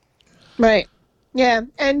 Right. Yeah.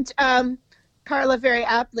 And Carla very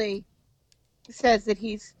aptly says that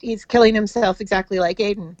he's killing himself exactly like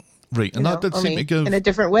Aiden. Right, and that did seem to give in a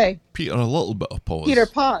different way. Peter a little bit of pause. Peter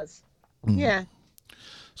pause. Yeah.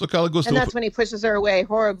 So Carla goes and that's when he pushes her away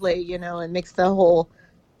horribly, and makes the whole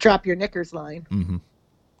drop your knickers line. Mm-hmm.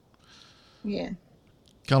 Yeah.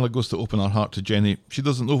 Carla goes to open her heart to Jenny. She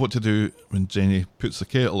doesn't know what to do when Jenny puts the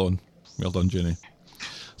kettle on. Well done, Jenny.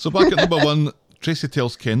 So back at number 1, Tracy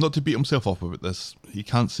tells Ken not to beat himself up about this. He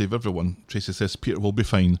can't save everyone. Tracy says Peter will be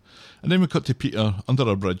fine. And then we cut to Peter under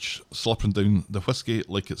a bridge, slurping down the whiskey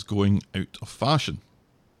like it's going out of fashion.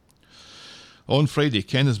 On Friday,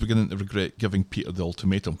 Ken is beginning to regret giving Peter the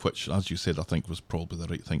ultimatum, which, as you said, I think was probably the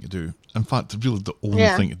right thing to do. In fact, really the only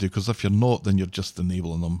thing to do, because if you're not, then you're just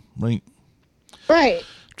enabling them, right? Right.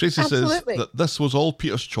 Tracy says that this was all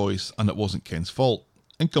Peter's choice and it wasn't Ken's fault.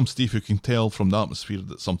 In comes Steve, who can tell from the atmosphere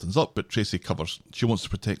that something's up, but Tracy covers. She wants to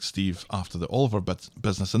protect Steve after the Oliver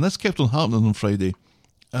business. And this kept on happening on Friday.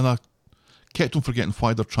 And I kept on forgetting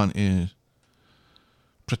why they're trying to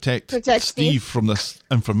protect Steve from this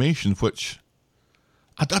information, which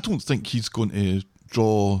I don't think he's going to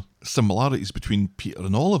draw similarities between Peter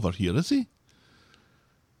and Oliver here, is he?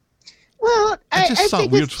 Well, I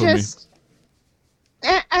think weird it's for just...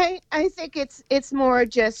 I think it's more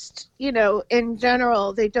just, in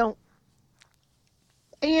general, they don't,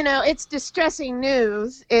 it's distressing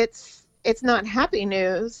news. It's not happy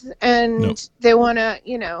news. And they want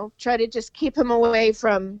to, try to just keep him away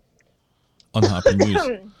from unhappy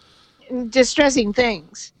news. Distressing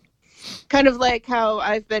things. Kind of like how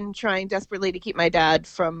I've been trying desperately to keep my dad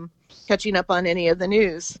from catching up on any of the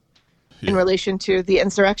news in relation to the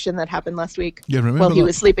insurrection that happened last week while he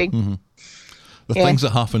was sleeping. Mm-hmm. The things that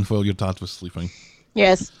happened while your dad was sleeping.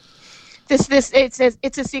 Yes,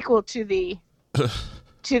 it's a sequel to the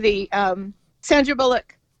Sandra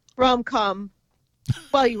Bullock rom-com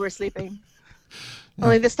while you were sleeping.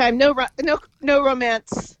 Only this time, no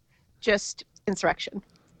romance, just insurrection.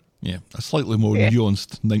 Yeah, a slightly more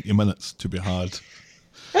nuanced 90 minutes to be had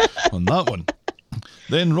on that one.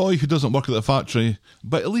 Then Roy, who doesn't work at the factory,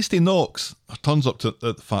 but at least he knocks, turns up at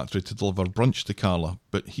the factory to deliver brunch to Carla,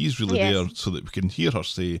 but he's really there so that we can hear her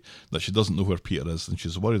say that she doesn't know where Peter is and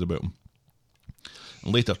she's worried about him.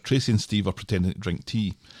 And later, Tracy and Steve are pretending to drink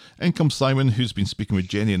tea. In comes Simon, who's been speaking with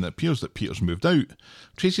Jenny, and it appears that Peter's moved out.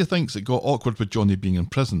 Tracy thinks it got awkward with Johnny being in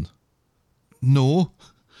prison. No.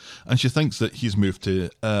 And she thinks that he's moved to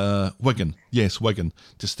Wigan. Yes, Wigan,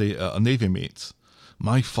 to stay at a Navy mate's.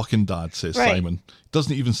 My fucking dad, says Simon.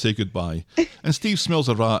 Doesn't even say goodbye. And Steve smells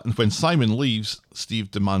a rat, and when Simon leaves, Steve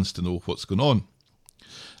demands to know what's going on.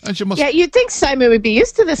 And she must... Yeah, you'd think Simon would be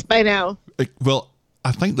used to this by now. Well,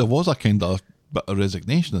 I think there was a kind of bit of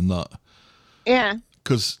resignation in that. Yeah.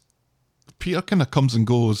 Because Peter kind of comes and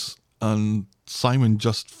goes, and Simon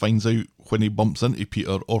just finds out when he bumps into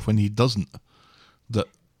Peter, or when he doesn't, that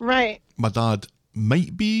my dad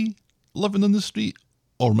might be living in the street,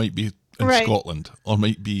 or might be in Scotland, or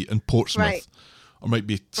might be in Portsmouth, or might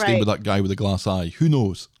be staying with that guy with the glass eye. Who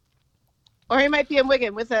knows? Or he might be in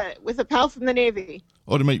Wigan with a pal from the Navy.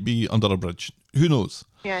 Or he might be under a bridge. Who knows?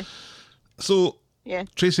 Yeah. So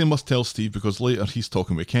Tracy must tell Steve, because later he's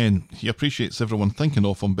talking with Ken. He appreciates everyone thinking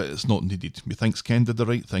of him, but it's not needed. He thinks Ken did the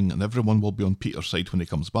right thing, and everyone will be on Peter's side when he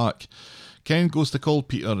comes back. Ken goes to call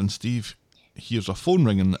Peter, and Steve hears a phone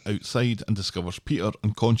ringing outside and discovers Peter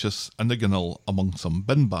unconscious and Iganil among some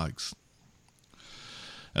bin bags.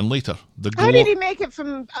 And later, how did he make it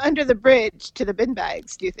from under the bridge to the bin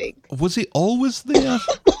bags, do you think? Was he always there?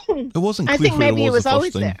 It wasn't clear. I think maybe he was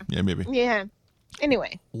always there. Yeah, maybe. Yeah.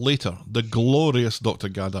 Anyway. Later, the glorious Dr.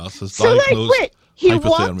 Gadas has diagnosed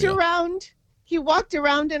hypothermia. He walked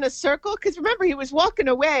around in a circle, because remember, he was walking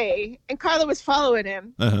away, and Carla was following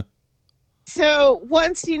him. Uh-huh. So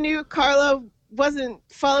once he knew Carla wasn't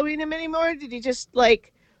following him anymore, did he just,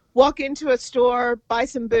 walk into a store, buy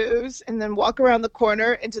some booze, and then walk around the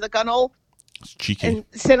corner into the gunnel It's cheeky. and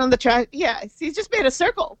sit on the trash. Yeah, he's just made a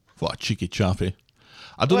circle. What a cheeky chappy.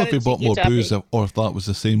 I don't know What if he a bought cheeky more chappy. booze or if that was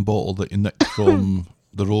the same bottle that he nicked from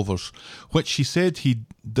the Rovers, which he said he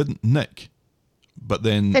didn't nick, but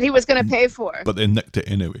then That he was going to pay for. but they nicked it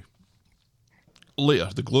anyway. Later,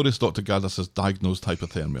 the glorious Dr. Gaddis has diagnosed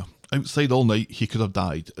hypothermia. Outside all night, he could have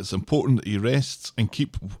died. It's important that he rests and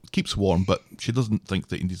keeps warm, but she doesn't think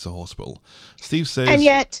that he needs a hospital. Steve says... And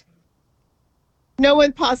yet, no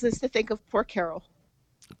one pauses to think of poor Carol.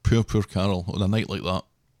 Poor Carol, on a night like that.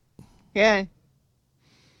 Yeah.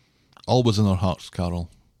 Always in our hearts, Carol.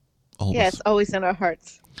 Always. Yes, always in our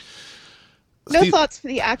hearts. No Steve- thoughts for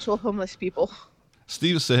the actual homeless people.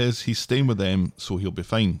 Steve says he's staying with them, so he'll be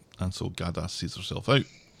fine, and so Gaddis sees herself out.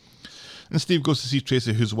 And Steve goes to see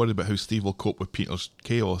Tracy, who's worried about how Steve will cope with Peter's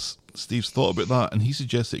chaos. Steve's thought about that, and he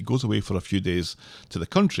suggests that he goes away for a few days to the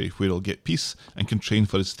country, where he'll get peace and can train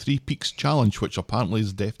for his 3 Peaks challenge, which apparently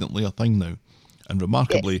is definitely a thing now. And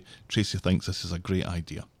remarkably, Tracy thinks this is a great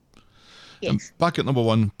idea. And Yes. back at number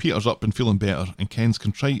 1, Peter's up and feeling better, and Ken's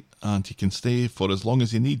contrite, and he can stay for as long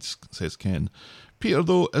as he needs, says Ken. Peter,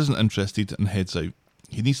 though, isn't interested and heads out.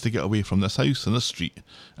 He needs to get away from this house and this street,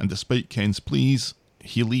 and despite Ken's pleas,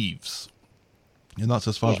 he leaves. And that's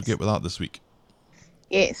as far as we Yes. get with that this week.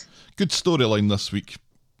 Yes. Good storyline this week.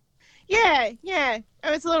 Yeah.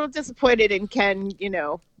 I was a little disappointed in Ken,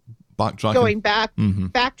 Backtracking. going back,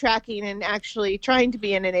 Mhm. backtracking and actually trying to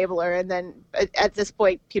be an enabler. And then at this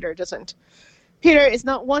point, Peter is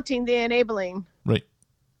not wanting the enabling, Right.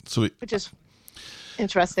 So which is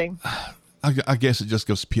interesting. I guess it just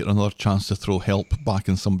gives Peter another chance to throw help back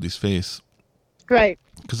in somebody's face. Right.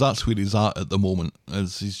 Because that's where he's at the moment.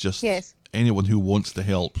 Is he's just Yes. anyone who wants to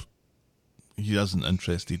help, he isn't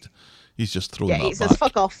interested. He's just throwing Yeah, that he says, back.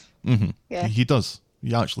 fuck off. Mm-hmm. Yeah. He does.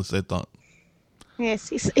 He actually said that Yes,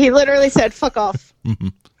 he literally said, fuck off.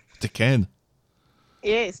 to Ken,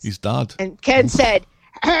 Yes. his dad. And Ken said,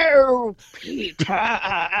 oh, Peter.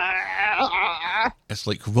 It's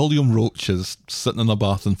like William Roach is sitting in a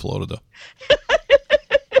bath in Florida.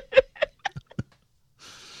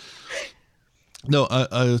 No,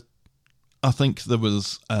 I think there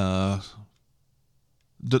was the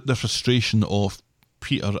frustration of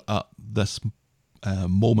Peter at this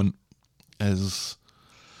moment is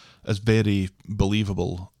very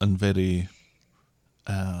believable and very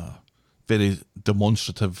very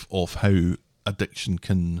demonstrative of how addiction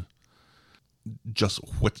can just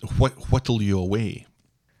whittle you away.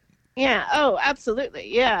 Yeah. Oh,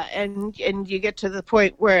 absolutely. Yeah. And you get to the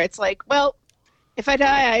point where it's like, well, if I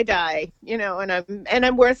die, I die, and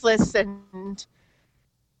I'm worthless and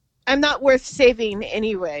I'm not worth saving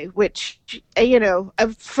anyway, which,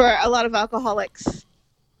 for a lot of alcoholics,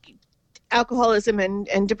 alcoholism and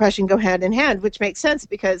depression go hand in hand, which makes sense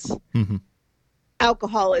because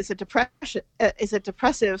alcohol is a depressive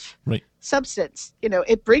Right. substance.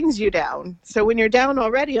 It brings you down. So when you're down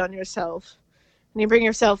already on yourself and you bring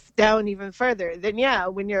yourself down even further, then yeah,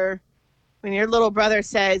 when your little brother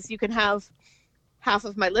says you can have half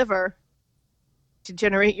of my liver to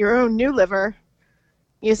generate your own new liver,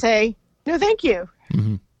 you say, no, thank you.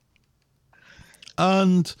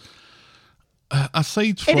 And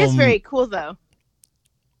aside from It is very cool, though.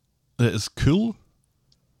 it is cool.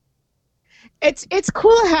 It's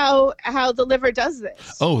cool how the liver does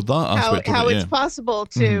this. Oh, that aspect how of it, it's yeah. possible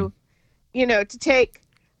to, to take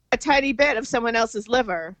a tiny bit of someone else's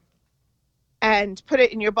liver and put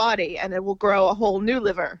it in your body, and it will grow a whole new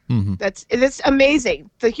liver. It's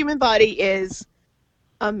amazing. The human body is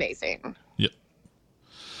amazing. Yep.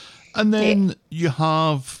 And then you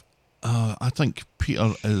have, I think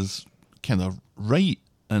Peter is kind of right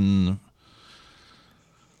in,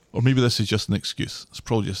 or maybe this is just an excuse. It's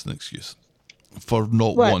probably just an excuse for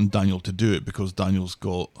not What? wanting Daniel to do it because Daniel's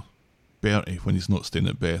got Bertie when he's not staying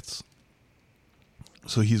at Beth's.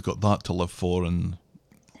 So he's got that to live for, and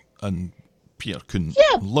Peter couldn't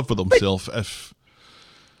live with himself if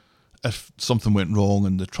something went wrong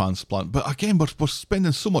in the transplant. But again, we're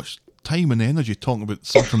spending so much time and energy talking about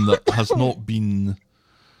something that has not been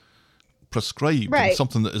prescribed, and Right.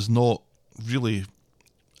 something that is not really,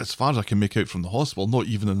 as far as I can make out from the hospital, not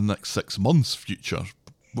even in the next 6 months future.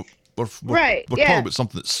 We're Right, talking yeah. about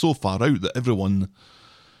something that's so far out that everyone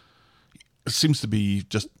seems to be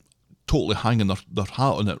just totally hanging their hat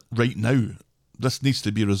on it right now. This needs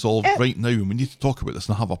to be resolved right now, and we need to talk about this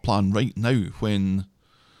and have a plan right now when...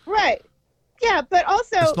 Right. Yeah, but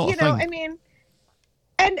also, It's not a thing.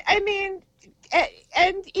 I mean,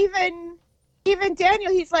 and even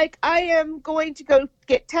Daniel, he's like, I am going to go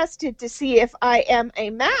get tested to see if I am a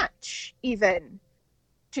match, even.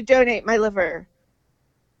 to donate my liver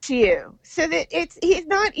to you. So that he's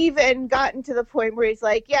not even gotten to the point where he's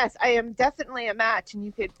like, yes, I am definitely a match and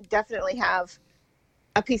you could definitely have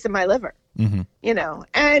a piece of my liver. Mm-hmm. You know,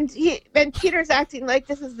 and Peter's acting like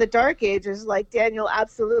this is the Dark Ages, like Daniel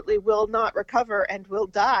absolutely will not recover and will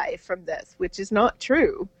die from this, which is not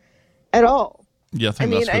true at all. Yeah, I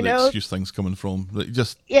think that's where the excuse thing's coming from.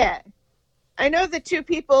 Yeah. I know the two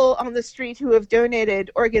people on the street who have donated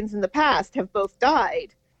organs in the past have both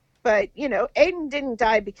died, but, you know, Aiden didn't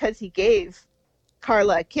die because he gave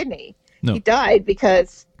Carla a kidney. No. He died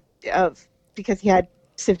because he had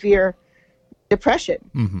severe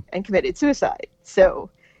depression and committed suicide. So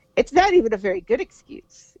it's not even a very good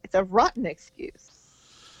excuse. It's a rotten excuse,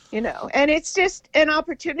 you know, and it's just an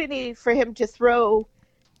opportunity for him to throw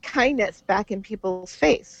kindness back in people's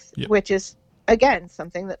face, which is, again,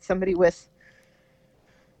 something that somebody with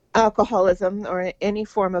alcoholism or any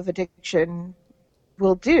form of addiction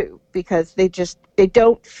will do, because they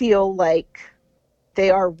don't feel like they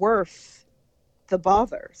are worth the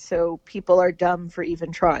bother. So people are dumb for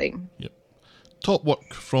even trying. Yep. Top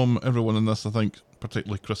work from everyone in this, I think,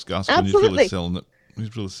 particularly Chris Gaskin. Absolutely. He's really selling it.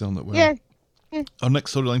 He's really selling it well. Yeah. Our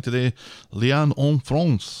next storyline today, Leanne en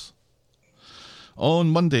France. On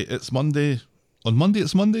Monday it's morning,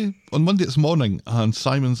 and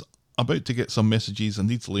Simon's about to get some messages and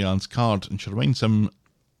needs Leanne's card, and she reminds him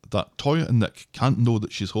that Toya and Nick can't know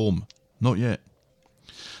that she's home. Not yet.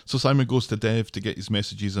 So Simon goes to Dev to get his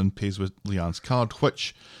messages and pays with Leanne's card,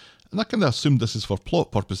 which, and I kind of assumed this is for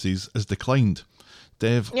plot purposes, is declined.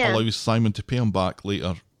 Dev allows Simon to pay him back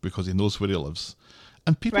later because he knows where he lives.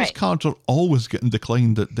 And people's cards are always getting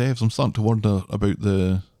declined at Dev's. I'm starting to wonder about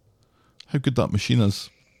how good that machine is.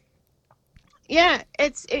 Yeah,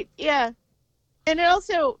 yeah. And it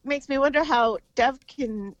also makes me wonder how Dev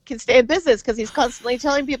can stay in business, because he's constantly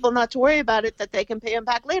telling people not to worry about it, that they can pay him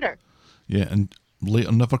back later. Yeah, and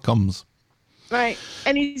later never comes. Right.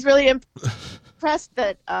 And he's really impressed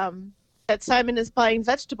that Simon is buying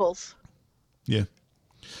vegetables. Yeah.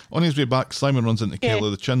 On his way back, Simon runs into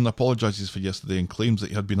Kelly the Chin, apologises for yesterday and claims that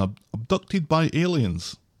he had been abducted by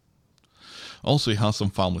aliens. Also, he has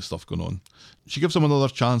some family stuff going on. She gives him another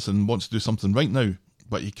chance and wants to do something right now,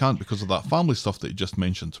 but he can't because of that family stuff that he just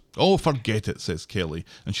mentioned. Oh, forget it, says Kelly,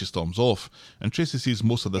 and she storms off. And Tracy sees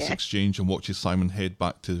most of this exchange and watches Simon head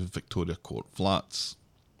back to Victoria Court Flats.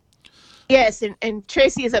 Yes, and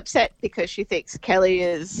Tracy is upset because she thinks Kelly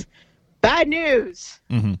is bad news.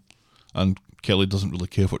 Mm-hmm. And Kelly doesn't really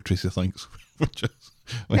care what Tracy thinks, which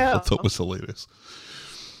I thought was hilarious.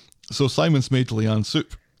 So Simon's made Leanne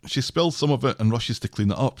soup. She spills some of it and rushes to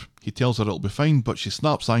clean it up. He tells her it'll be fine, but she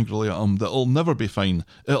snaps angrily at him that it'll never be fine.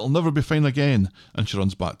 It'll never be fine again. And she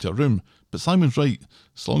runs back to her room. But Simon's right.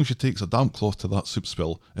 As long as she takes a damp cloth to that soup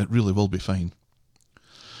spill, it really will be fine.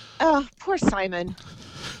 Oh, poor Simon.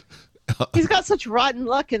 He's got such rotten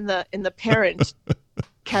luck in the parent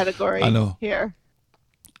category. I know. Here.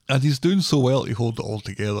 And he's doing so well to hold it all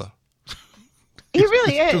together. He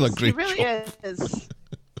really is. Doing a great he really job. is.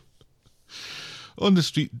 On the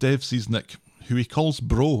street, Dev sees Nick, who he calls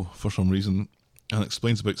bro for some reason, and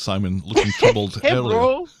explains about Simon looking troubled earlier.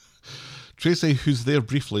 Bro. Tracy, who's there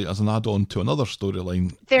briefly as an add-on to another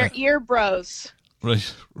storyline, They're ear bros.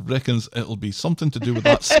 Right, reckons it'll be something to do with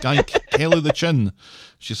that skank, Kelly the Chin.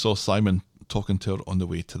 She saw Simon talking to her on the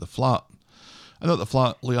way to the flat. And at the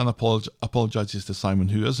flat, Leanne apologises to Simon,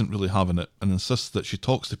 who isn't really having it, and insists that she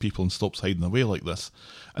talks to people and stops hiding away like this.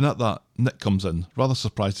 And at that, Nick comes in, rather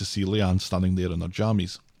surprised to see Leanne standing there in her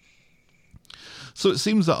jammies. So it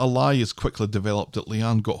seems that a lie is quickly developed that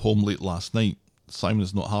Leanne got home late last night. Simon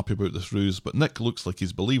is not happy about this ruse, but Nick looks like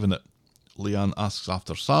he's believing it. Leanne asks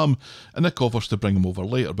after Sam, and Nick offers to bring him over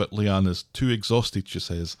later, but Leanne is too exhausted, she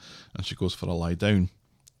says, and she goes for a lie down.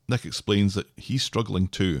 Nick explains that he's struggling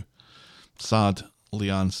too. Sad,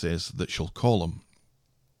 Leanne says that she'll call him.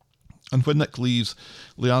 And when Nick leaves,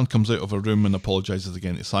 Leanne comes out of her room and apologises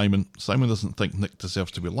again to Simon. Simon doesn't think Nick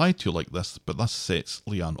deserves to be lied to like this, but this sets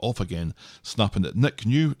Leanne off again, snapping that Nick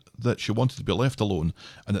knew that she wanted to be left alone,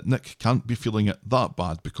 and that Nick can't be feeling it that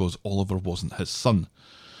bad because Oliver wasn't his son.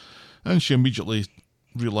 And she immediately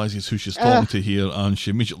realises who she's talking to here, and she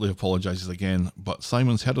immediately apologises again, but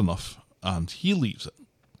Simon's had enough, and he leaves it.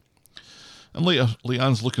 And later,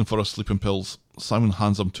 Leanne's looking for her sleeping pills. Simon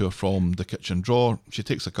hands them to her from the kitchen drawer. She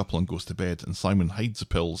takes a couple and goes to bed, and Simon hides the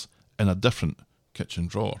pills in a different kitchen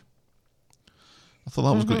drawer. I thought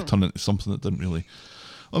that was going to turn into something that didn't really.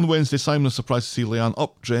 On Wednesday, Simon is surprised to see Leanne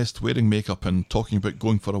up, dressed, wearing makeup and talking about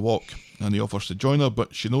going for a walk. And he offers to join her,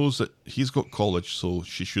 but she knows that he's got college, so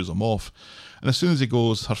she shoos him off. And as soon as he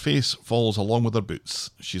goes, her face falls along with her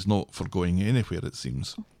boots. She's not for going anywhere, it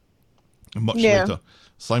seems. And much later,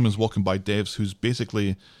 Simon's walking by Devs, who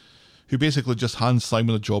basically just hands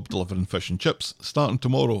Simon a job delivering fish and chips, starting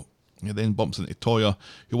tomorrow. He then bumps into Toya,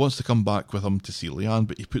 who wants to come back with him to see Leanne,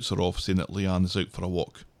 but he puts her off, saying that Leanne is out for a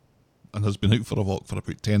walk. And has been out for a walk for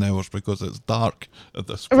about 10 hours because it's dark at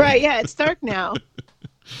this point. Right, yeah, it's dark now.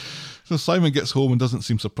 So Simon gets home and doesn't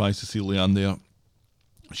seem surprised to see Leanne there.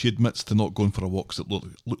 She admits to not going for a walk because it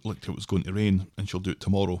looked like it was going to rain, and she'll do it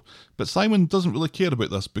tomorrow. But Simon doesn't really care about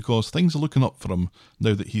this because things are looking up for him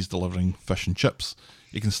now that he's delivering fish and chips.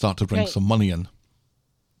 He can start to bring some money in.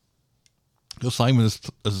 So Simon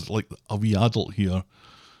is like a wee adult here.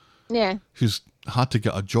 Yeah. Who's had to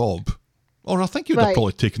get a job. Or I think he would have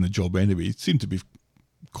probably taken the job anyway. He seemed to be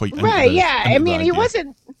quite into right. Yeah, I mean, he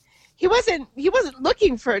wasn't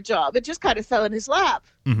looking for a job. It just kind of fell in his lap,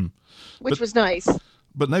 which was nice.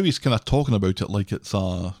 But now he's kind of talking about it like it's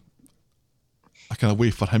a kind of way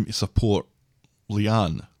for him to support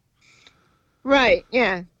Leanne. Right.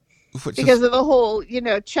 Yeah. Because of the whole,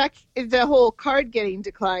 the whole card getting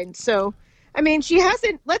declined. So, I mean, she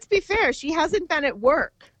hasn't. Let's be fair. She hasn't been at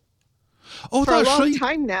work. Oh, for that's a long right.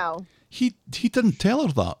 time now. He didn't tell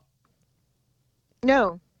her that.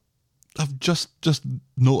 No. I've just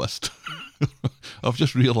noticed. I've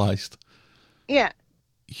just realised. Yeah.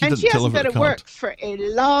 And she hasn't been at work for a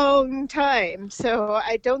long time. So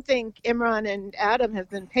I don't think Imran and Adam have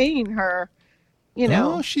been paying her,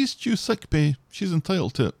 Oh, she's due sick pay. She's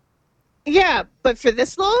entitled to it. Yeah, but for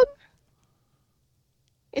this long?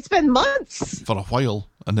 It's been months. For a while,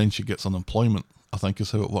 and then she gets unemployment, I think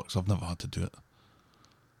is how it works. I've never had to do it.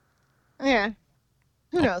 Yeah.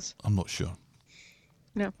 Who knows? I'm not sure.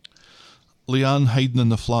 No. Leanne hiding in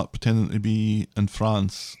the flat, pretending to be in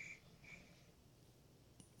France.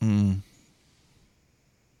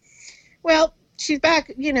 Well, she's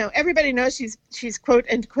back. Everybody knows she's quote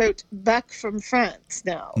unquote back from France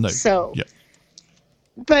now. No. So. Yeah.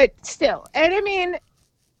 But still, and I mean,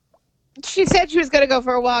 she said she was going to go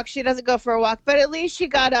for a walk. She doesn't go for a walk, but at least she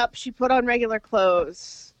got up. She put on regular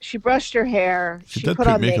clothes. She brushed her hair. She did put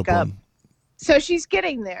on makeup. On. So she's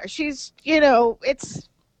getting there. She's, it's,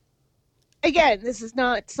 again, this is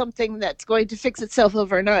not something that's going to fix itself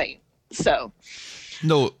overnight. So.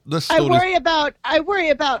 No, this story... I worry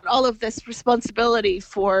about all of this responsibility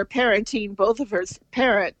for parenting both of her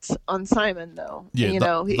parents on Simon, though. Yeah,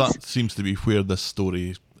 that seems to be where this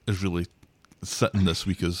story is really sitting this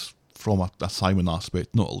week, is from a Simon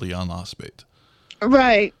aspect, not a Leanne aspect.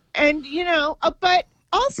 Right. And, but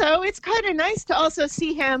also it's kind of nice to also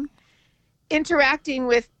see him interacting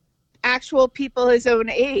with actual people his own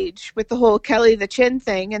age, with the whole Kelly the Chin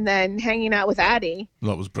thing, and then hanging out with Addie.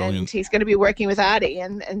 That was brilliant. And he's going to be working with Addie,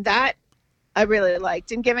 and that I really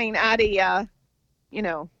liked, and giving Addie, kind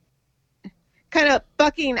of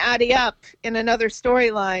bucking Addie up in another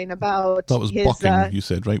storyline about that was bucking. You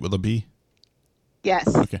said, right, with a B.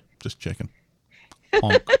 Yes. Okay, just checking.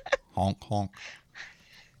 Honk, honk, honk.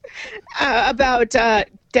 About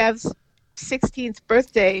Dev's 16th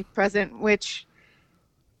birthday present, which.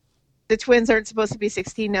 The twins aren't supposed to be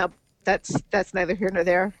 16 now. That's neither here nor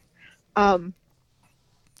there. I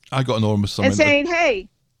got enormous. And saying, hey,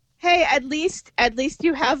 at least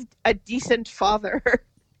you have a decent father.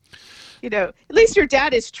 At least your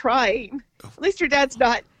dad is trying. At least your dad's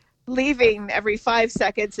not leaving every 5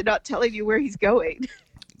 seconds and not telling you where he's going.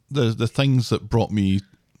 The things that brought me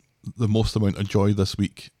the most amount of joy this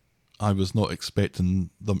week, I was not expecting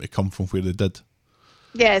them to come from where they did.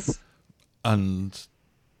 Yes. And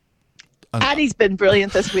Addie's been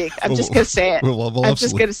brilliant this week. I'm just going to say it. I'm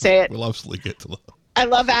just going to say it. We'll absolutely get to that. I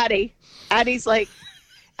love Addie. Addie's like,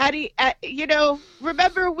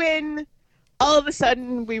 remember when all of a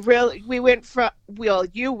sudden you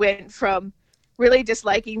went from really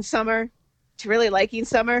disliking Summer to really liking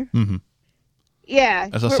Summer? Mm-hmm. Yeah.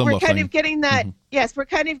 We're kind thing. of getting that. Mm-hmm. Yes, we're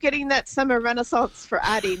kind of getting that Summer renaissance for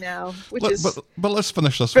Addie now, But let's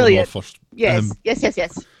finish this brilliant. one off first. Yes,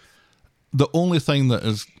 yes. The only thing that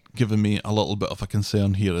is giving me a little bit of a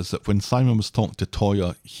concern here is that when Simon was talking to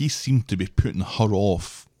Toya, he seemed to be putting her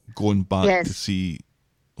off going back to see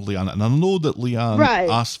Leanne. And I know that Leanne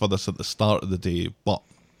asked for this at the start of the day, but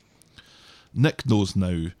Nick knows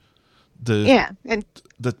now. And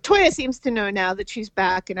Toya seems to know now that she's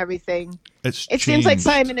back and everything. It seems like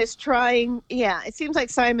Simon is trying. Yeah, it seems like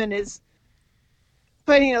Simon is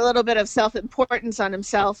putting a little bit of self-importance on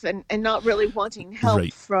himself and not really wanting help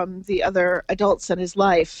Right. from the other adults in his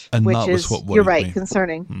life, And which that was is, what you're worried right, me.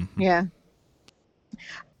 concerning. Mm-hmm. Yeah.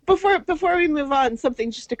 Before we move on,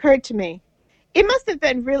 something just occurred to me. It must have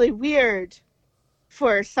been really weird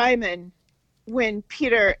for Simon when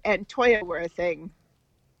Peter and Toya were a thing.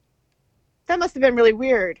 That must have been really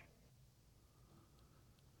weird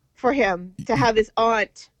for him to have his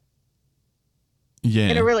aunt Yeah.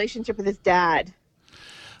 in a relationship with his dad.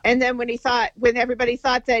 And then when everybody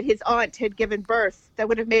thought that his aunt had given birth, that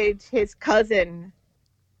would have made his cousin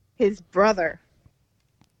his brother.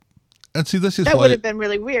 And see, this is That why, would have been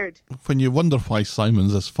really weird. when you wonder why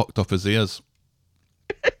Simon's as fucked up as he is,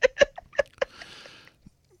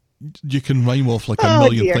 you can rhyme off like a Oh,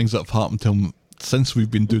 million dear. things that have happened to him since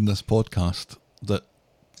we've been doing this podcast. That,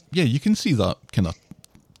 yeah, you can see that kind of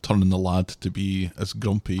turning the lad to be as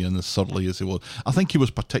grumpy and as surly as he was. I think he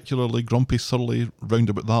was particularly grumpy, surly round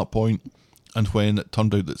about that point. And when it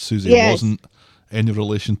turned out that Susie Yes. wasn't any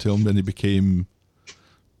relation to him, then he became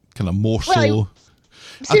kind of more Well,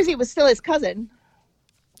 so. Susie was still his cousin,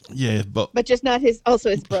 Yeah, but but not his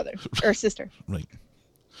brother or sister. right.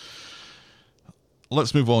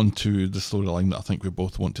 Let's move on to the storyline that I think we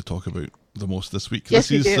both want to talk about the most this week. Yes,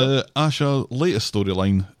 this we is do. Asha's latest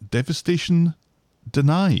storyline, Devastation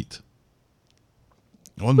Denied.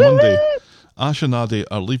 On Monday, Asha and Adi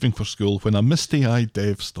are leaving for school when a misty-eyed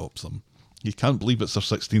Dev stops them. He can't believe it's their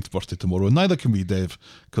 16th birthday tomorrow, and neither can we, Dev,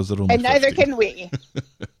 because they're only And neither 15. can we.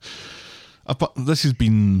 This has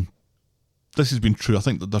been true. I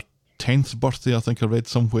think that their 10th birthday, I think I read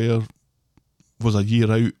somewhere, was a year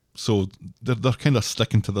out. So they're kind of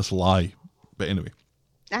sticking to this lie. But anyway,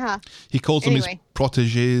 Uh-huh. he calls them his Anyway.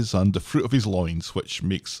 protégés and the fruit of his loins, which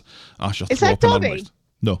makes Asha Is throw that up in her Dobby? mouth.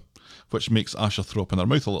 No, which makes Asha throw up in her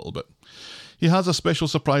mouth a little bit. He has a special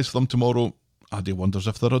surprise for them tomorrow. Adi wonders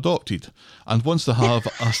if they're adopted and wants to have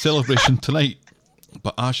a celebration tonight.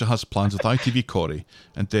 But Asha has plans with ITV Corey,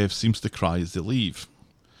 and Dev seems to cry as they leave.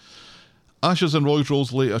 Asha's and Roy's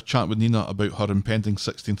Rolls later chat with Nina about her impending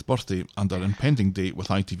 16th birthday and her impending date with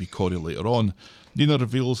ITV Corey later on. Nina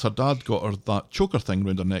reveals her dad got her that choker thing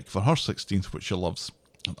round her neck for her 16th, which she loves.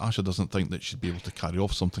 And Asha doesn't think that she'd be able to carry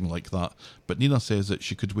off something like that, but Nina says that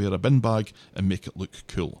she could wear a bin bag and make it look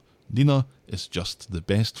cool. Nina is just the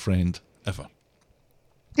best friend ever.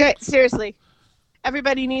 Yeah, seriously.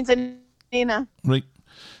 Everybody needs a Nina. Right.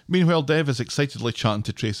 Meanwhile, Dev is excitedly chatting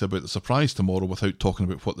to Tracy about the surprise tomorrow without talking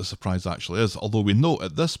about what the surprise actually is, although we note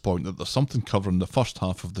at this point that there's something covering the first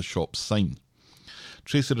half of the shop's sign.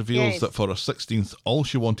 Tracy reveals Yes. that for her 16th, all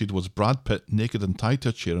she wanted was Brad Pitt naked and tied to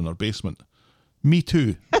a chair in her basement. Me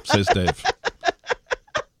too, says Dev.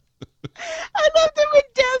 I love that when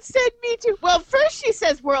Dev said me too. Well, first she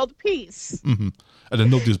says world peace. And then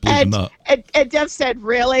nobody's believing And, that. and Dev said,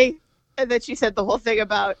 really? And then she said the whole thing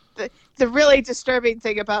about the really disturbing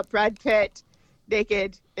thing about Brad Pitt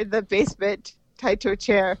naked in the basement tied to a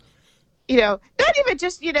chair. You know, not even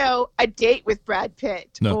just, a date with Brad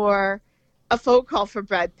Pitt No. or a phone call from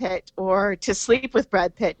Brad Pitt or to sleep with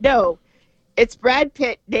Brad Pitt. No, it's Brad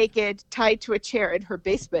Pitt naked tied to a chair in her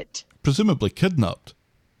basement. Presumably kidnapped.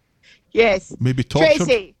 Yes. Maybe tortured.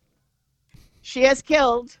 Tracy, she has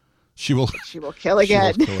killed. She will She will kill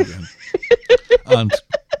again. She will kill again. And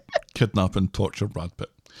kidnap and torture Brad Pitt.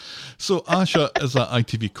 So Asha is at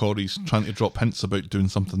ITV Corey's trying to drop hints about doing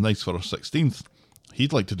something nice for her 16th.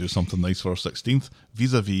 He'd like to do something nice for her 16th,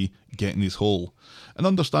 vis-a-vis getting his hole. And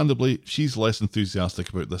understandably, she's less enthusiastic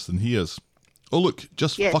about this than he is. Oh look,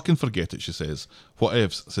 just Yes. fucking forget it, she says.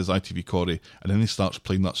 Whatevs, says ITV Corey, and then he starts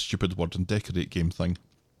playing that stupid word and decorate game thing.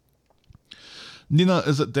 Nina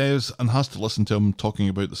is at Dev's and has to listen to him talking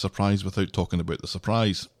about the surprise without talking about the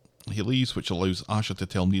surprise. He leaves, which allows Asha to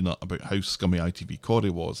tell Nina about how scummy ITV Corey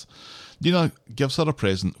was. Nina gives her a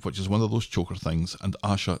present, which is one of those choker things, and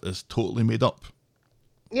Asha is totally made up.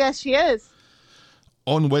 Yes, she is.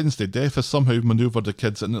 On Wednesday, Dev has somehow manoeuvred the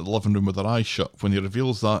kids into the living room with their eyes shut when he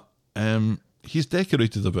reveals that he's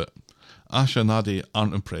decorated a bit. Asha and Adi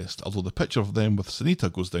aren't impressed, although the picture of them with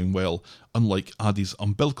Sunita goes down well, unlike Adi's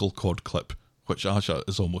umbilical cord clip, which Asha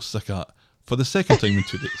is almost sick at, for the second time in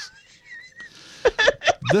 2 days.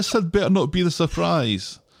 This had better not be the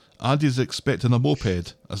surprise. Adi's expecting a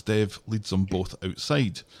moped as Dev leads them both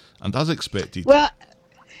outside, and as expected... Well,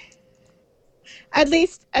 at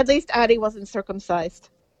least Addie wasn't circumcised.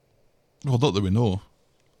 Well, not that we know.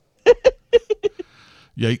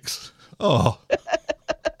 Yikes. Oh.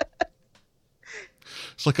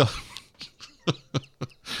 It's like a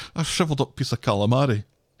shriveled up piece of calamari.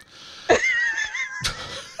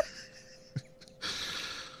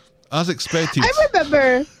 As expected. I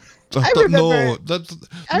remember I remember. No, that's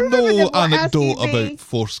I remember no them anecdote asking me- about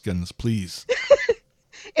foreskins, please.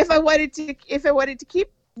 if I wanted to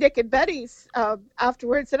keep Nick and Betty's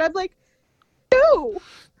afterwards, and I'm like, no.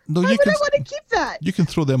 No, Why you would can. I want to keep that? You can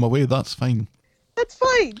throw them away. That's fine. That's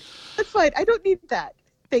fine. That's fine. I don't need that.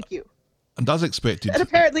 Thank you. And as expected, And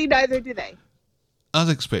apparently neither do they.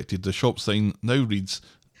 the shop sign now reads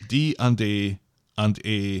D&A and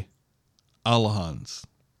A Alahans.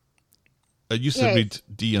 It used to Yes. read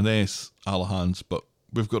D&S Alahans, but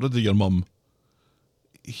we've got rid of your mum.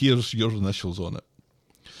 Here's your initials on it.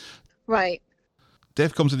 Right.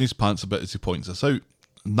 Dev comes in his pants a bit as he points this out.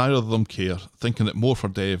 Neither of them care, thinking it more for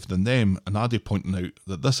Dev than them, and Addy pointing out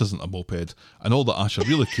that this isn't a moped, and all that Asha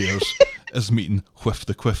really cares is meeting Whiff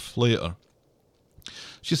the Quiff later.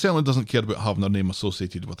 She certainly doesn't care about having her name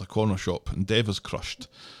associated with a corner shop, and Dev is crushed.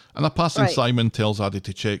 And a passing Right. Simon tells Addy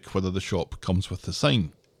to check whether the shop comes with the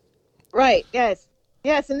sign. Right. Yes.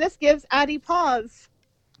 Yes. And this gives Addie pause.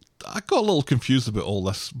 I got a little confused about all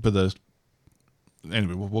this, but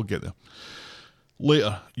anyway, we'll get there.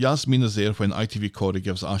 Later, Yasmin is there when ITV Corey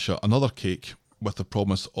gives Asha another cake with the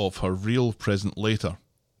promise of her real present later.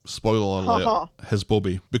 Spoiler alert, his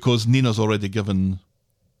Bobby, because Nina's already given...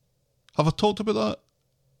 Have I talked about that?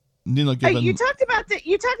 Nina given... You talked about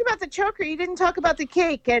the choker. You didn't talk about the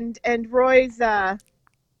cake and Roy's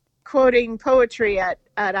quoting poetry at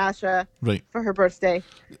Asha Right. for her birthday,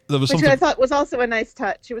 There was which something... I thought was also a nice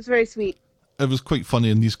touch. It was very sweet. It was quite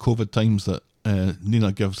funny in these COVID times that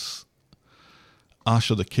Nina gives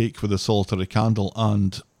Asha the cake with a solitary candle,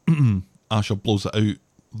 and Asha blows it out,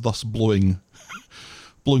 thus blowing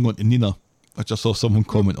onto Nina, which I saw someone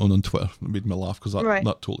comment on Twitter. It made me laugh because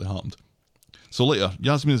that totally happened. So later,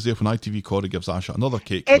 Yasmin is there when ITV Corey gives Asha another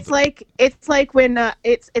cake. It's like when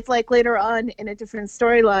it's like later on in a different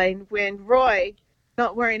storyline when Roy,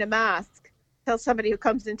 not wearing a mask, tells somebody who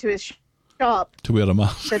comes into his shop to wear a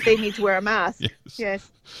mask. that they need to wear a mask.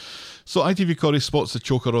 Yes. So ITV Corey spots the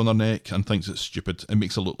choker on her neck and thinks it's stupid and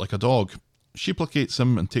makes it look like a dog. She placates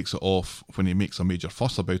him and takes it off when he makes a major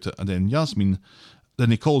fuss about it, and then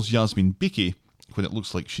he calls Yasmin Beaky when it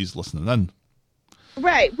looks like she's listening in.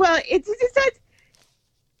 Right. Well, it's that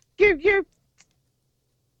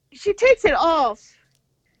she takes it off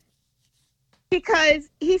because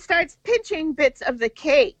he starts pinching bits of the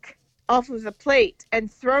cake off of the plate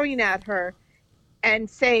and throwing at her and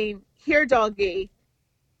saying, "Here, doggy.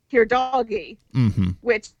 Here, doggy,"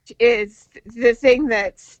 which is the thing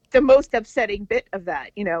that's the most upsetting bit of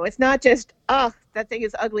that. You know, it's not just, that thing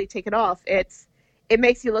is ugly, take it off. It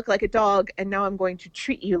makes you look like a dog, and now I'm going to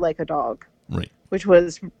treat you like a dog. Right. Which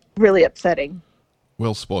was really upsetting.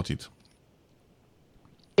 Well spotted.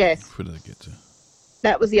 Yes. Where did I get to?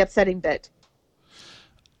 That was the upsetting bit.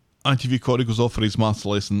 ITV Corey goes off for his maths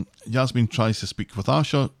lesson. Yasmin tries to speak with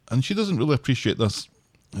Asha, and she doesn't really appreciate this.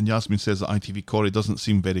 And Yasmin says that ITV Corey doesn't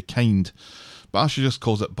seem very kind. But Asha just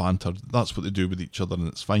calls it banter. That's what they do with each other, and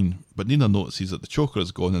it's fine. But Nina notices that the choker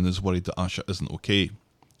is gone and is worried that Asha isn't okay.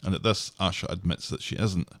 And at this, Asha admits that she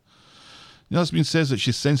isn't. Yasmin says that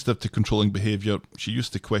she's sensitive to controlling behaviour. She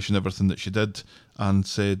used to question everything that she did and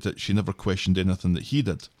said that she never questioned anything that he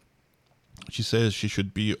did. She says she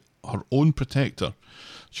should be her own protector.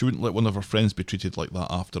 She wouldn't let one of her friends be treated like that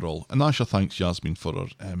after all. And Asha thanks Yasmin for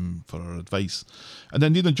her advice. And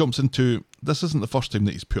then Nina jumps into, this isn't the first time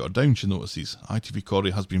that he's put her down, she notices. ITV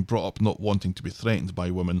Corey has been brought up not wanting to be threatened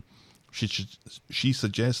by women. She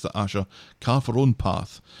suggests that Asha carve her own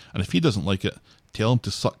path, and if he doesn't like it, tell him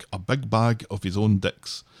to suck a big bag of his own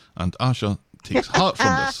dicks. And Asha takes heart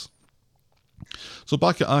from this. So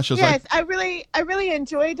back at Asha's... Yes, I really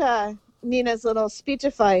enjoyed Nina's little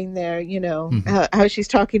speechifying there, you know, how she's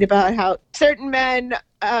talking about how certain men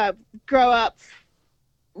grow up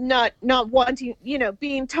not wanting, you know,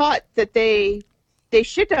 being taught that they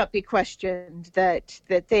should not be questioned, that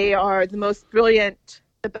they are the most brilliant,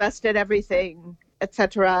 the best at everything,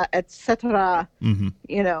 etc., etc.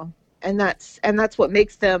 You know, and that's what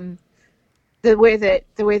makes them the way that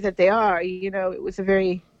they are. You know, it was a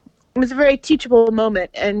very teachable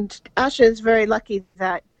moment, and Asha is very lucky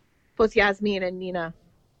that both Yasmin and Nina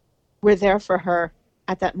were there for her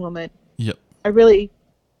at that moment. Yep. I really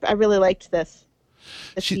liked this.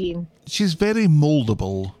 The scene. She's very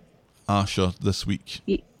moldable, Asha, this week.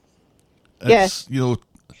 Yes. You know,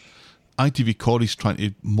 ITV Corey's trying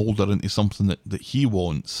to mould her into something that he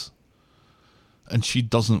wants and she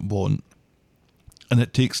doesn't want. And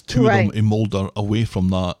it takes two of them to mould her away from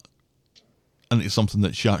that and it's something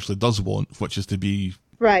that she actually does want, which is to be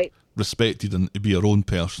respected and to be her own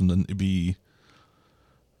person and to be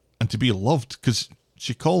loved. Because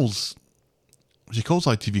she calls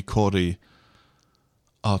ITV Corey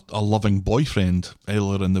a loving boyfriend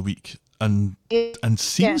earlier in the week, and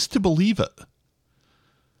seems to believe it.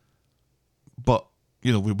 But,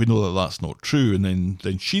 you know, we know that that's not true, and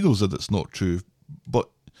then she knows that it's not true. But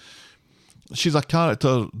she's a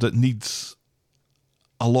character that needs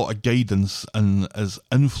a lot of guidance and is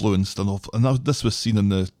influenced enough. And this was seen in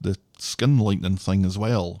the skin lightening thing as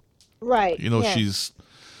well. Right. You know, yeah.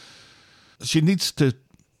 she needs to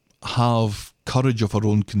have courage of her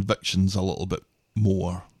own convictions a little bit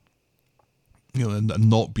more. You know, and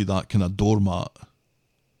not be that kind of doormat.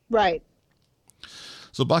 Right.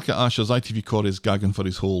 So back at Asha's, ITV Corey's gagging for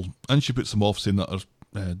his hole, and she puts him off, saying that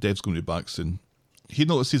her Dev's going to be back soon. He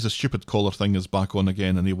notices the stupid collar thing is back on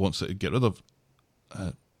again, and he wants it to get rid of.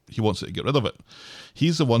 it.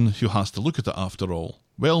 He's the one who has to look at it after all.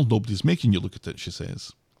 Well, nobody's making you look at it, she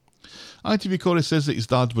says. ITV Corey says that his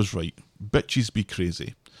dad was right. Bitches be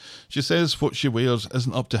crazy. She says what she wears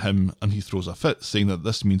isn't up to him, and he throws a fit, saying that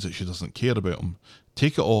this means that she doesn't care about him.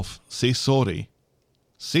 Take it off, say sorry.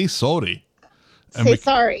 Say sorry.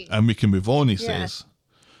 Sorry. And we can move on, he says.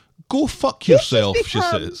 Go fuck yourself, she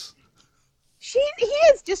says. He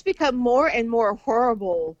has just become more and more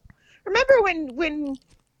horrible. Remember when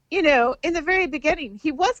you know, in the very beginning,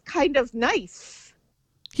 he was kind of nice.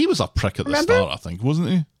 He was a prick at the start, I think, wasn't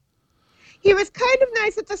he? He was kind of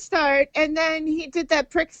nice at the start, and then he did that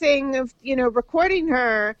prick thing of, you know, recording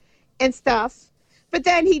her and stuff. But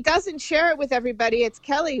then he doesn't share it with everybody. It's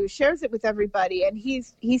Kelly who shares it with everybody, and he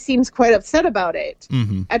seems quite upset about it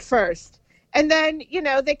at first. And then, you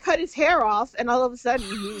know, they cut his hair off, and all of a sudden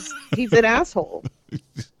he's an asshole.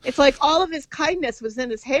 It's like all of his kindness was in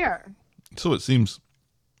his hair. So it seems.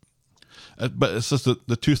 But it's just that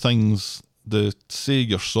the two things, the say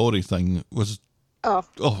you're sorry thing was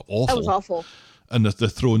awful. That was awful. And the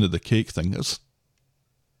throwing of the cake thing,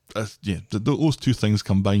 those two things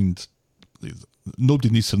combined, nobody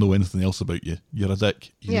needs to know anything else about you. You're a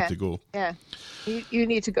dick. You need to go. Yeah, you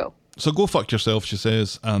need to go. So go fuck yourself, she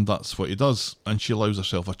says, and that's what he does. And she allows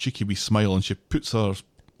herself a cheeky wee smile, and she puts her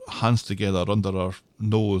hands together under her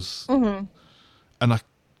nose. Mm-hmm.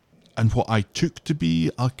 And what I took to be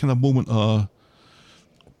a kind of moment of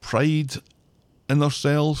pride in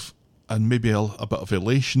herself, and maybe a bit of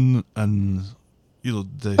elation, and, you know,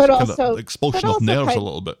 the kind of expulsion of nerves a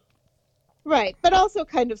little bit. Right, but also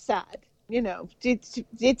kind of sad. You know,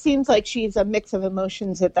 it seems like she's a mix of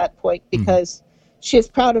emotions at that point, because she is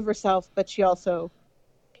proud of herself, but she also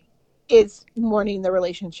is mourning the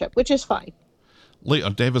relationship, which is fine.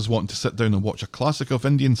 Later, Dev is wanting to sit down and watch a classic of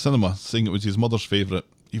Indian cinema, saying it was his mother's favourite,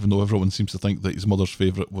 even though everyone seems to think that his mother's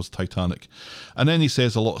favourite was Titanic. And then he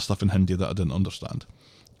says a lot of stuff in Hindi that I didn't understand.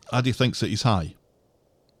 Addy thinks that he's high.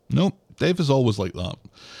 No, Dev is always like that.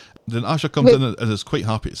 Then Asha comes in and is quite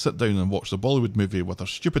happy to sit down and watch the Bollywood movie with her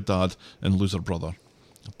stupid dad and loser brother.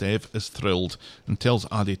 Dev is thrilled and tells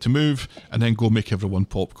Addy to move and then go make everyone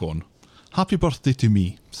popcorn. Happy birthday to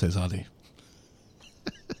me, says Addy.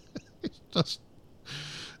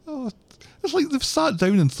 It's like they've sat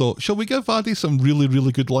down and thought, shall we give Addy some really,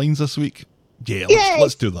 really good lines this week? Yeah,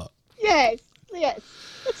 let's do that. Yes.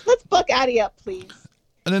 Let's book Addy up, please.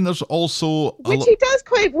 And then there's also... Which he does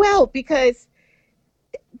quite well, because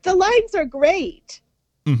the lines are great.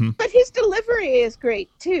 Mm-hmm. But his delivery is great,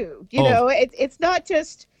 too. You know, it's not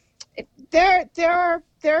just... There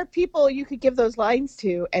are people you could give those lines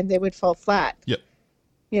to, and they would fall flat. Yep.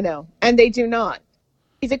 You know, and they do not.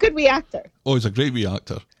 He's a good wee actor. Oh, he's a great wee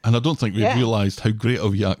actor. And I don't think we realised how great a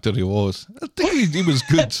wee actor he was. I think he was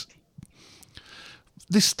good.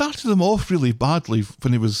 They started him off really badly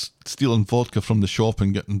when he was stealing vodka from the shop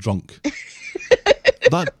and getting drunk.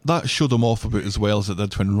 that showed him off about as well as it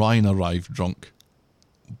did when Ryan arrived drunk.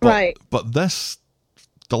 But this,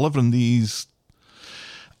 delivering these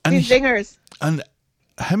zingers. And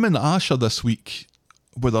him and Asha this week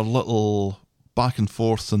with their little back and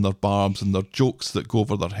forths and their barbs and their jokes that go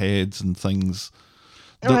over their heads and things.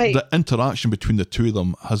 The interaction between the two of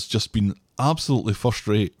them has just been absolutely first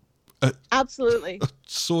rate. Absolutely. I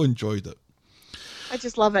so enjoyed it. I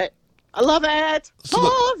just love it. I love it.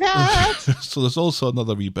 Love it. So there's also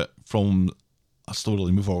another wee bit from a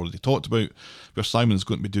storyline we've already talked about, where Simon's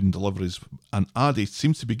going to be doing deliveries, and Addy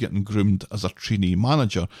seems to be getting groomed as a trainee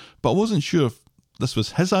manager, but I wasn't sure if this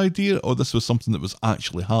was his idea or this was something that was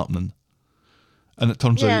actually happening. And it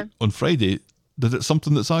turns out on Friday that it's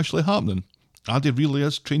something that's actually happening. Addy really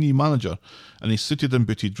is trainee manager, and he's suited and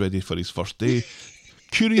booted ready for his first day.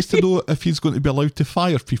 Curious to know if he's going to be allowed to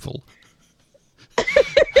fire people.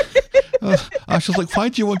 Asha's like, why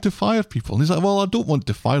do you want to fire people? And he's like, well, I don't want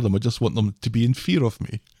to fire them. I just want them to be in fear of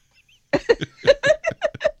me.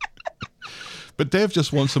 But But Dev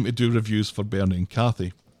just wants him to do reviews for Bernie and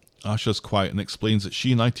Kathy. Asha's quiet and explains that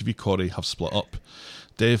she and ITV Corey have split up.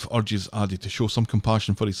 Dev urges Addy to show some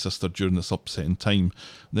compassion for his sister during this upsetting time.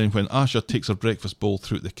 Then when Asha takes her breakfast bowl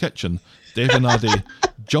through the kitchen, Dev and Addy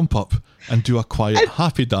jump up and do a quiet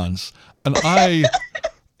happy dance. And I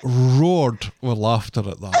roared with laughter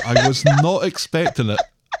at that. I was not expecting it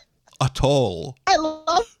at all. I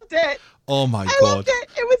loved it. Oh my I God. loved it.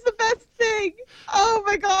 It was the best thing. Oh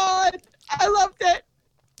my God. I loved it.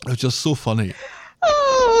 It was just so funny.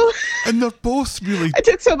 Oh. And they're both really, I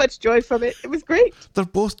took so much joy from it. It was great. they're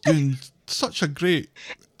both doing such a great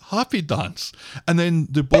happy dance. And then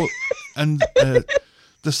they both, and the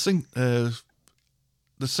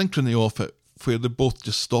synchrony of it, where they both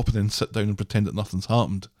just stop and then sit down and pretend that nothing's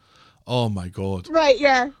happened. Oh my God. Right,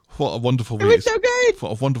 yeah. What a wonderful It way was so good.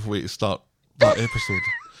 What a wonderful way to start that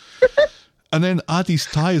episode. And then Addy's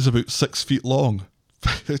tie is about 6 feet long.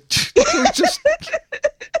 Just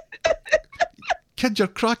kid, you're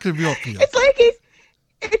cracking me up here.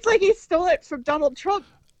 It's like he stole it from Donald Trump.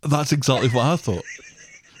 That's exactly what I thought.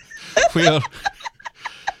 Where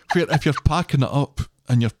if you're packing it up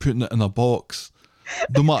and you're putting it in a box,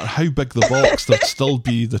 no matter how big the box, there'd still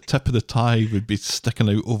be the tip of the tie would be sticking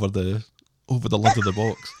out over the lid of the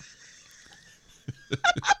box.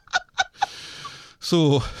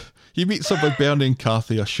 So he meets up with Bernie and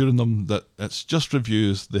Kathy, assuring them that it's just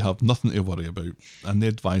reviews, they have nothing to worry about, and they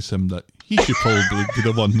advise him that he should probably be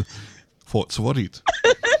the one what's worried.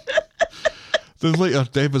 Then later,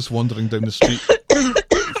 Dev is wandering down the street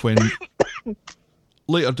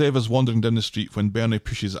when Bernie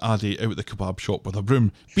pushes Addy out of the kebab shop with a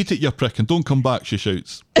broom. "Beat it, you prick, and don't come back," she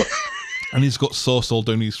shouts. And he's got sauce all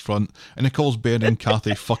down his front, and he calls Bernie and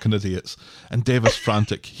Kathy fucking idiots. And Dev is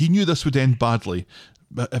frantic. He knew this would end badly,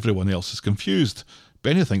 but everyone else is confused.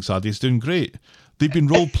 Bernie thinks Addy's doing great. They've been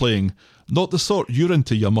role-playing. "Not the sort you're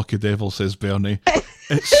into, you mucky devil," says Bernie.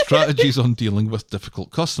 "It's strategies on dealing with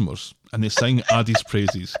difficult customers." And they sing Addy's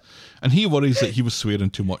praises. And he worries that he was swearing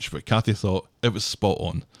too much, but Kathy thought it was spot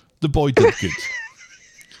on. The boy did good.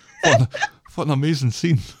 What an amazing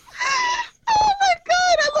scene. Oh my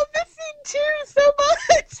God, I love this scene too so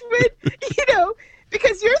much. When,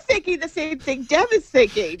 because you're thinking the same thing Dev is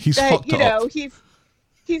thinking. He's fucked it up. He's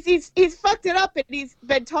fucked it up, and he's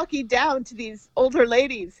been talking down to these older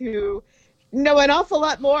ladies who know an awful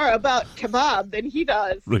lot more about kebab than he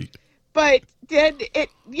does. Right. But then it,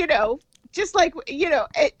 just like,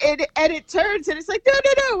 it turns and it's like,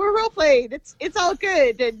 no, we're role playing. It's all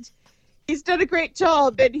good. And he's done a great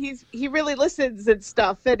job, and he really listens and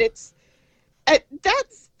stuff. And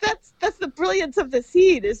that's the brilliance of the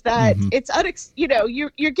scene, is that it's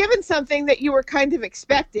you're given something that you were kind of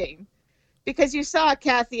expecting, because you saw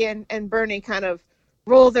Kathy and Bernie kind of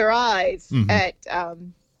roll their eyes at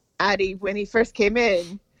Addy when he first came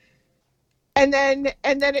in. And then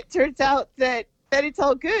it turns out that it's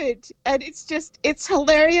all good, and it's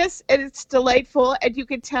hilarious, and it's delightful, and you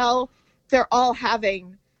can tell they're all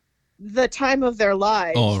having the time of their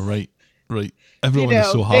lives. Oh, right. Everyone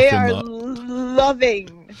is so happy they in are that.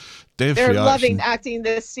 loving. Dev's They're reaction, loving acting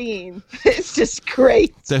this scene. It's just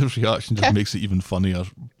great. Dev's reaction just makes it even funnier.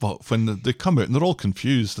 But when they come out and they're all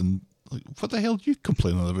confused and like, what the hell are you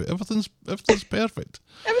complaining about? Everything's perfect.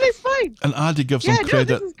 Everything's fine. And Addy gives them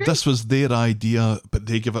credit. This was their idea, but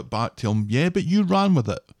they give it back to him. Yeah, but you ran with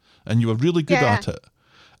it, and you were really good at it.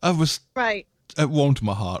 Right. It warmed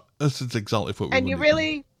my heart. This is exactly what we and you wanted.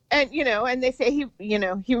 really, and they say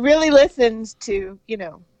he really listens to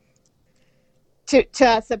to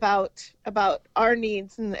us about our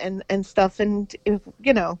needs and stuff, and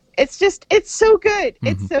it's so good.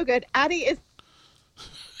 It's so good. Addy is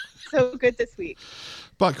so good this week.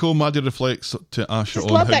 Back home, Addy reflects to Asha Just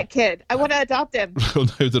on love that kid. I want to adopt him. on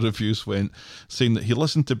how the reviews went, saying that he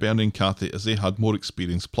listened to Bernie and Kathy as they had more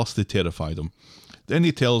experience, plus they terrified him. Then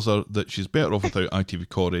he tells her that she's better off without ITV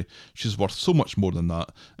Corey, she's worth so much more than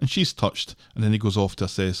that, and she's touched, and then he goes off to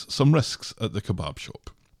assess some risks at the kebab shop.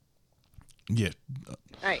 Yeah.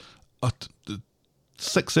 Right.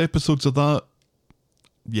 6 episodes of that?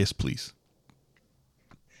 Yes, please.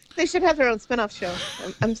 They should have their own spin-off show.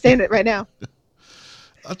 I'm saying it right now.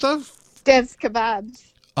 Dev's Kebabs.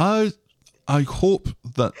 I hope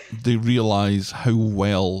that they realise how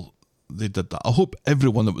well they did that. I hope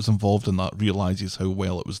everyone that was involved in that realises how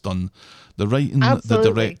well it was done. The writing, Absolutely.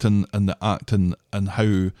 the directing, and the acting, and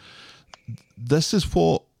how this is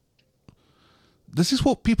what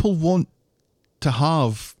people want to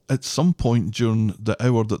have at some point during the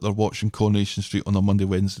hour that they're watching Coronation Street on a Monday,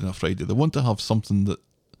 Wednesday, and a Friday. They want to have something that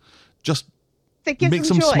just makes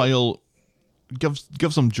them joy. smile,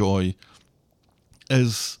 gives them joy,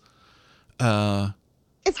 is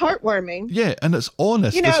It's heartwarming. Yeah, and it's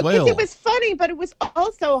honest You know, as well. because it was funny, but it was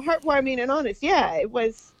also heartwarming and honest. Yeah, it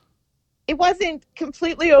wasn't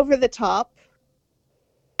completely over the top.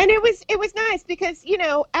 And it was nice because, you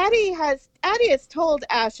know, Addie has told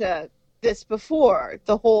Asha this before,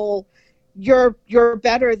 the whole you're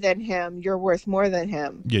better than him, you're worth more than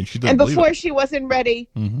him. Yeah, and she didn't And believe before it. she wasn't ready,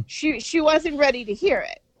 she wasn't ready to hear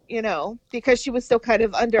it, you know, because she was still kind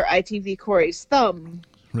of under ITV Corey's thumb,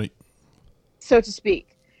 Right. so to speak.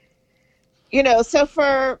 You know, so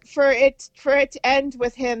for it to end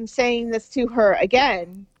with him saying this to her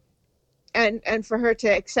again, and for her to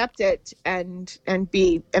accept it and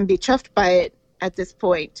be chuffed by it at this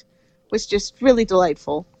point was just really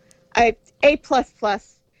delightful. A++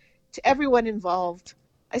 to everyone involved.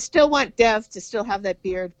 I still want Dev to still have that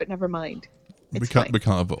beard, but never mind. We can't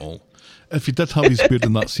have it all. If he did have his beard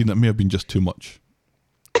in that scene, it may have been just too much.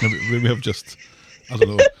 We may have just, I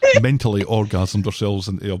don't know, mentally orgasmed ourselves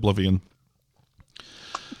into oblivion.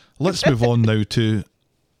 Let's move on now to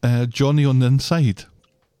Johnny on the inside.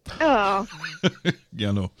 Oh, Yeah,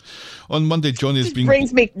 I know. On Monday, Johnny is being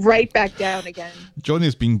brings me right back down again. Johnny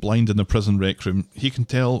is being blind in the prison rec room. We can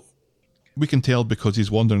tell because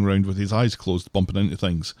he's wandering around with his eyes closed, bumping into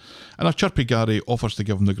things. And a chirpy Gary offers to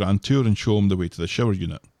give him the grand tour and show him the way to the shower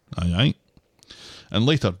unit. Aye, aye. And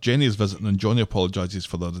later, Jenny is visiting and Johnny apologises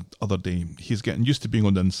for the other day. He's getting used to being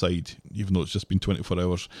on the inside, even though it's just been 24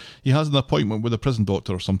 hours. He has an appointment with a prison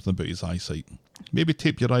doctor or something about his eyesight. Maybe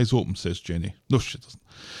tape your eyes open, says Jenny. No, she doesn't.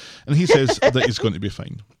 And he says that he's going to be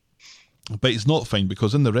fine. But he's not fine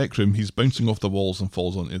because in the rec room, he's bouncing off the walls and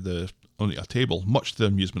falls onto a table, much to the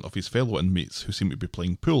amusement of his fellow inmates who seem to be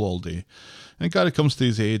playing pool all day. And Gary comes to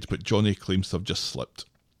his aid, but Johnny claims to have just slipped.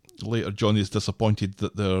 Later, Johnny is disappointed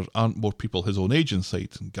that there aren't more people his own age in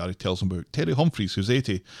sight, and Gary tells him about Terry Humphreys, who's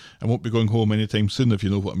 80 and won't be going home anytime soon, if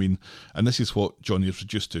you know what I mean. And this is what Johnny is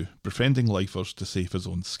reduced to, befriending lifers to save his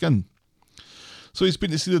own skin. So he's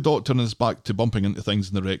been to see the doctor and is back to bumping into things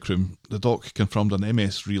in the rec room. The doc confirmed an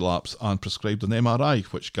MS relapse and prescribed an MRI,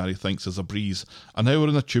 which Gary thinks is a breeze. An hour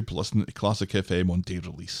in a tube listening to Classic FM on day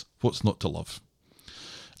release. What's not to love?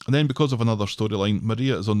 And then because of another storyline,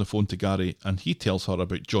 Maria is on the phone to Gary and he tells her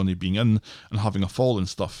about Johnny being in and having a fall and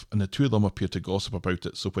stuff, and the two of them appear to gossip about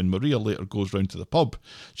it. So when Maria later goes round to the pub,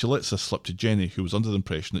 she lets this slip to Jenny, who was under the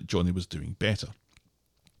impression that Johnny was doing better.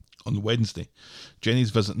 On Wednesday,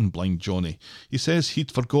 Jenny's visiting blind Johnny. He says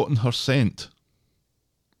he'd forgotten her scent.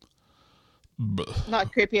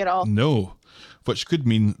 Not creepy at all. No, which could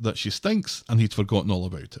mean that she stinks and he'd forgotten all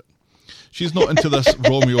about it. She's not into this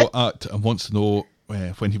Romeo act and wants to know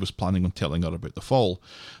when he was planning on telling her about the fall.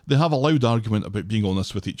 They have a loud argument about being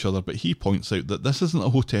honest with each other, but he points out that this isn't a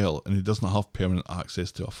hotel and he doesn't have permanent access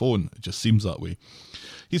to a phone. It just seems that way.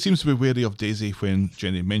 He seems to be wary of Daisy when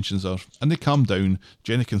Jenny mentions her, and they calm down,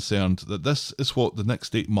 Jenny concerned that this is what the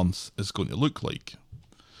next 8 months is going to look like.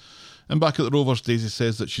 And back at the Rovers, Daisy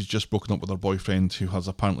says that she's just broken up with her boyfriend, who has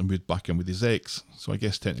apparently moved back in with his ex, so I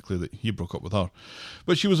guess technically that he broke up with her.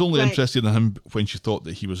 But she was only interested in him when she thought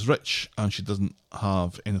that he was rich, and she doesn't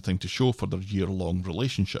have anything to show for their year-long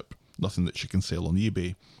relationship. Nothing that she can sell on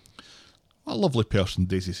eBay. What a lovely person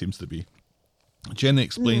Daisy seems to be. Jenny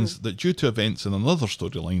explains that due to events in another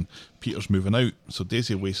storyline, Peter's moving out, so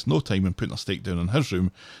Daisy wastes no time in putting a stake down in his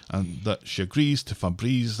room, and that she agrees to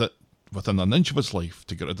Fabrice that within an inch of his life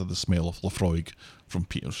to get rid of the smell of Lafroig from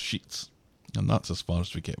Peter's sheets. And that's as far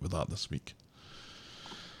as we get with that this week.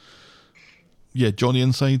 Yeah, Johnny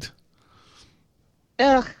inside.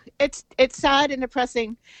 Ugh, it's sad and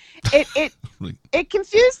depressing. It Right. it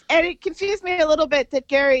confused me a little bit that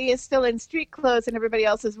Gary is still in street clothes and everybody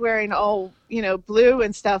else is wearing all, blue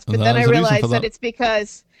and stuff. But then I There's a reason for realized that that. it's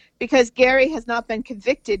because Gary has not been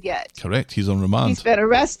convicted yet. Correct, he's on remand. He's been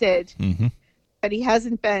arrested. Mm-hmm. But he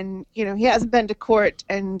hasn't been to court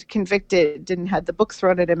and convicted and had the books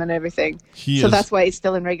thrown at him and everything. That's why he's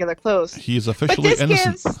still in regular clothes. He is officially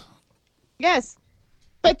innocent.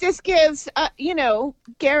 But this gives,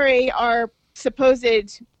 Gary, our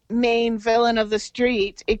supposed main villain of the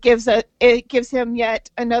street, it gives him yet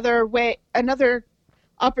another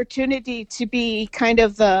opportunity to be kind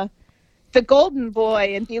of the golden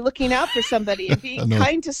boy and be looking out for somebody and being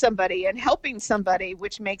kind to somebody and helping somebody,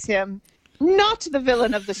 which makes him not the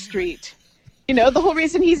villain of the street. The whole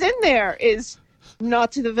reason he's in there is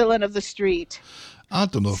not the villain of the street. I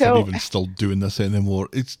don't know if I'm even still doing this anymore.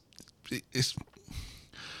 It's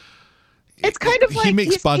kind of like he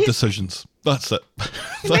makes bad decisions. That's it.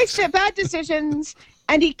 He makes bad decisions,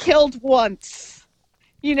 and he killed once.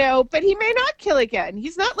 But he may not kill again.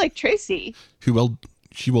 He's not like Tracy. She will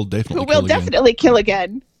definitely definitely kill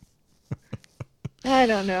again. I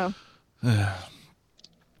don't know.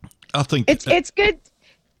 I think it's good.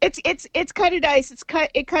 It's kind of nice.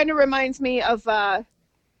 It kind of reminds me of the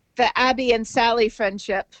Abby and Sally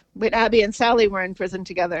friendship when Abby and Sally were in prison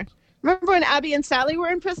together. Remember when Abby and Sally were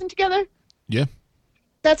in prison together? Yeah,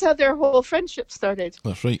 That's how their whole friendship started.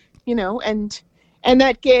 that's right. You know, and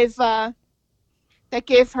that gave her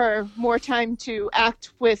more time to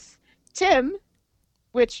act with Tim,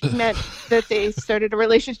 which meant that they started a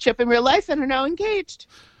relationship in real life and are now engaged.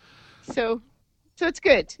 So it's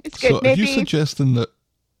good. It's good. So are you suggesting that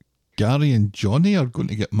Gary and Johnny are going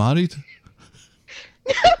to get married?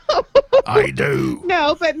 I do.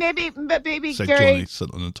 No, but maybe Said Gary Johnny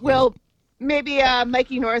sitting on the toilet. will. Maybe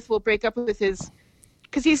Mikey North will break up with his,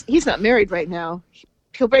 because he's not married right now.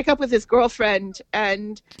 He'll break up with his girlfriend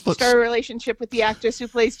and start a relationship with the actress who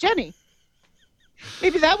plays Jenny.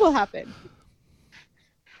 Maybe that will happen.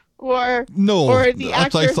 Or the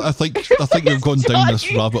actor. I think you've gone down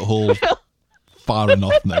this rabbit hole far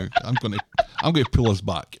enough now. I'm going to pull us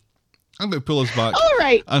back. I'm going to pull us back. All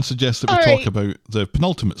right. And suggest that we talk about the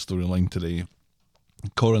penultimate storyline today,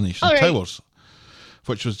 Coronation Towers,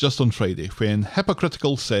 which was just on Friday, when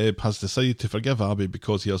hypocritical Seb has decided to forgive Abby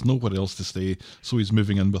because he has nowhere else to stay, so he's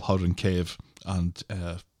moving in with her and Kev and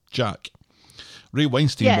Jack. Ray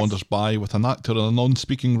Weinstein wanders by with an actor in a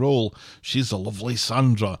non-speaking role. She's the lovely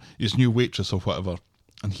Sandra, his new waitress or whatever.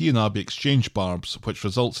 And he and Abby exchange barbs, which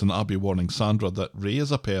results in Abby warning Sandra that Ray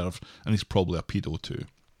is a perv and he's probably a pedo too.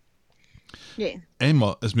 Yeah.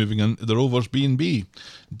 Emma is moving into the Rovers B&B.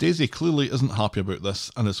 Daisy clearly isn't happy about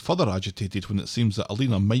this and is further agitated when it seems that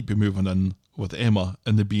Alina might be moving in with Emma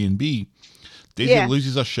in the B&B. Daisy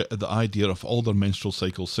loses her shit at the idea of all their menstrual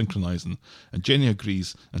cycles synchronising, and Jenny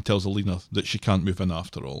agrees and tells Alina that she can't move in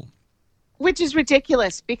after all. Which is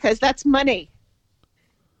ridiculous, because that's money.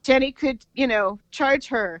 Jenny could, charge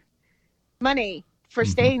her money for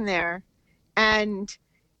staying there, and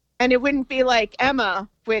it wouldn't be like Emma,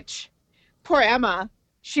 which, poor Emma,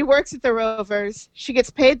 she works at the Rovers, she gets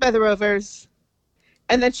paid by the Rovers,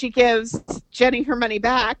 and then she gives Jenny her money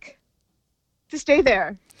back to stay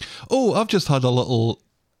there. Oh, I've just had a little...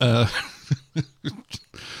 I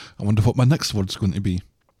wonder what my next word's going to be.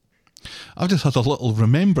 I've just had a little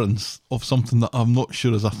remembrance of something that I'm not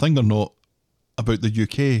sure is a thing or not about the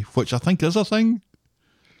UK, which I think is a thing.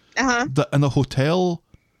 Uh-huh. That in a hotel,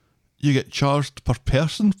 you get charged per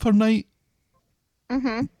person per night.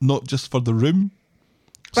 Mm-hmm. Not just for the room.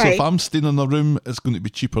 So if I'm staying in a room, it's going to be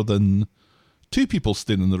cheaper than two people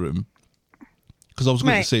staying in the room. Because I was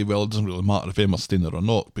going to say, well, it doesn't really matter if Emma's staying there or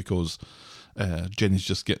not, because Jenny's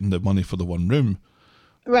just getting the money for the one room.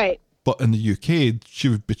 Right. But in the UK, she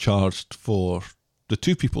would be charged for the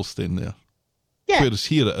two people staying there. Yeah. Whereas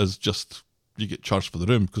here it is just, you get charged for the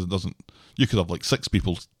room, because it doesn't, you could have like 6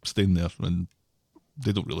 people staying there and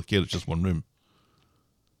they don't really care, it's just one room.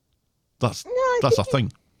 That's a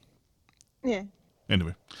thing. Yeah.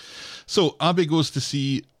 Anyway. So Abby goes to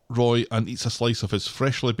see Roy and eats a slice of his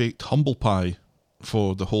freshly baked humble pie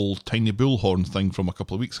for the whole tiny bullhorn thing from a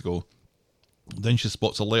couple of weeks ago. Then she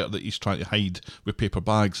spots a letter that he's trying to hide with paper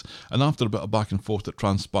bags, and after a bit of back and forth it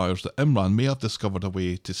transpires that Imran may have discovered a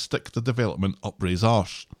way to stick the development up Ray's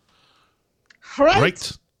arse.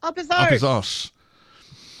 Right. Up his arse. Up his arse.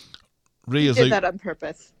 Ray He did that on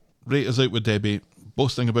purpose. Ray is out with Debbie,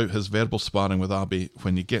 boasting about his verbal sparring with Abby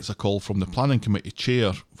when he gets a call from the planning committee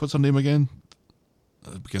chair. What's her name again?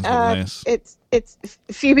 It begins with an S. It's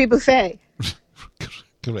Phoebe Buffet.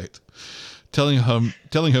 Correct. Telling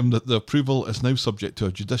him that the approval is now subject to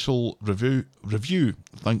a judicial review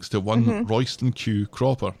thanks to one Royston Q.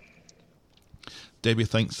 Cropper. Debbie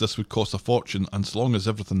thinks this would cost a fortune, and so long as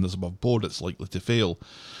everything is above board, it's likely to fail.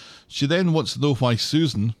 She then wants to know why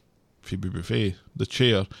Susan, Phoebe Buffet, the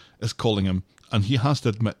chair, is calling him, and he has to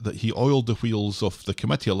admit that he oiled the wheels of the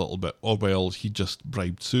committee a little bit, or well, he just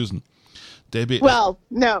bribed Susan. Debbie. Well,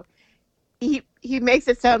 no. He makes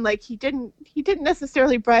it sound like he didn't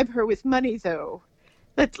necessarily bribe her with money, though.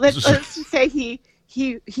 Let's just say the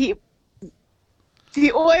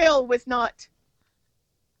oil was not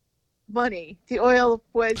money. The oil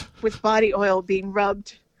was body oil being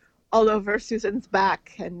rubbed all over Susan's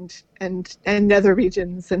back and nether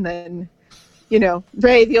regions, and then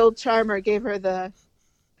Ray, the old charmer, gave her the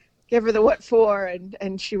what for,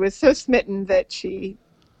 and she was so smitten that she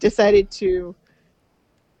decided to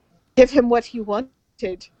give him what he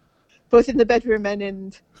wanted, both in the bedroom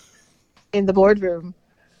and in the boardroom.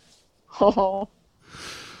 Oh.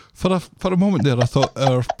 For a moment there, I thought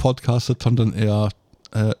our podcast had turned into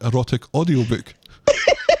a erotic audiobook.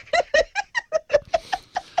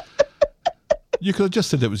 You could have just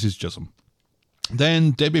said it was his jism.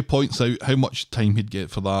 Then Debbie points out how much time he'd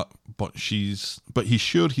get for that, but he's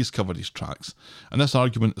sure he's covered his tracks, and this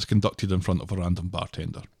argument is conducted in front of a random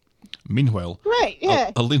bartender. Meanwhile, Right,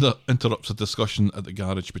 yeah. Alina interrupts a discussion at the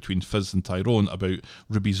garage between Fizz and Tyrone about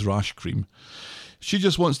Ruby's rash cream. She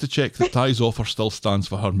just wants to check that Ty's offer still stands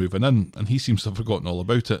for her moving in, and he seems to have forgotten all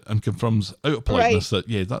about it and confirms out of politeness that,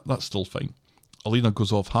 yeah, that's still fine. Alina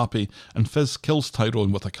goes off happy, and Fizz kills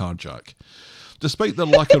Tyrone with a carjack. Despite their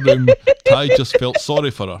locker room, Ty just felt sorry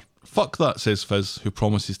for her. Fuck that, says Fizz, who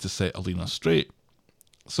promises to set Alina straight.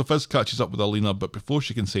 So Fizz catches up with Alina, but before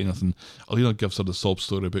she can say anything, Alina gives her the sob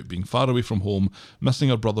story about being far away from home, missing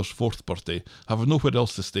her brother's 4th birthday, having nowhere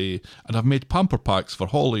else to stay, and have made pamper packs for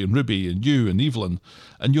Holly and Ruby and you and Evelyn,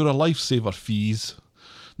 and you're a lifesaver, Fees.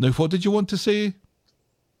 Now what did you want to say?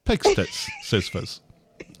 Pig's tits, says Fizz.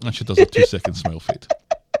 And she does a 2-second smile fade.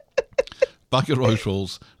 Back at Roy's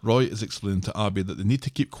Rolls, Roy is explaining to Abby that they need to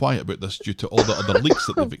keep quiet about this due to all the other leaks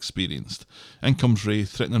that they've experienced. In comes Ray,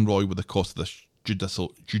 threatening Roy with the cost of this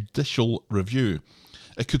judicial review.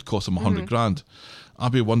 It could cost him $100,000.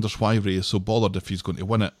 Abby wonders why Ray is so bothered if he's going to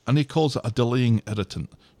win it, and he calls it a delaying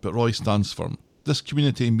irritant, but Roy stands firm. This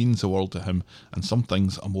community means the world to him, and some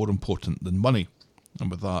things are more important than money.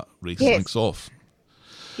 And with that, Ray slinks off.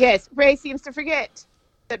 Yes, Ray seems to forget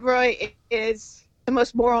that Roy is the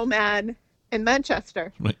most moral man in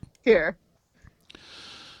Manchester. Right. Here.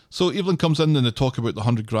 So Evelyn comes in and they talk about the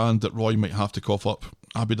 $100,000 that Roy might have to cough up.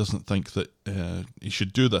 Abby doesn't think that he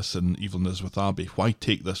should do this, and Evelyn is with Abby. Why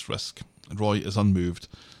take this risk? Roy is unmoved.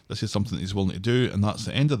 This is something he's willing to do, and that's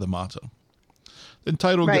the end of the matter. Then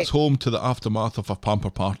Tyrone gets home to the aftermath of a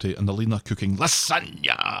pamper party and Alina cooking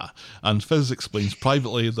lasagna. And Fizz explains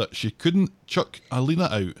privately that she couldn't chuck Alina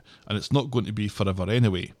out, and it's not going to be forever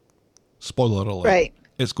anyway. Spoiler alert. Right.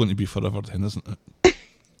 It's going to be forever then, isn't it? And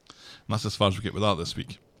that's as far as we get with that this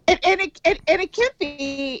week. And it can't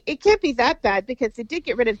be that bad because they did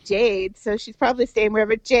get rid of Jade, so she's probably staying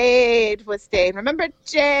wherever Jade was staying. Remember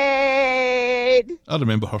Jade? I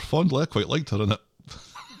remember her fondly. I quite liked her in it.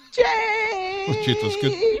 Jade! Jade was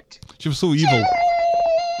good. She was so evil.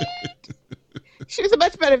 She was a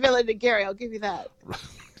much better villain than Gary, I'll give you that.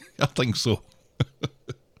 I think so.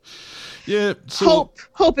 Yeah, so...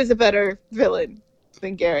 Hope is a better villain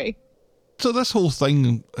than Gary. So this whole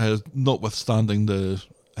thing, notwithstanding the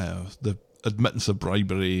admittance of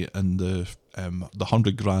bribery and the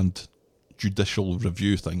 $100,000 judicial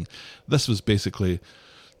review thing, this was basically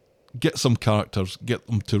get some characters, get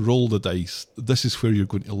them to roll the dice. This is where you're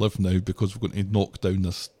going to live now because we're going to knock down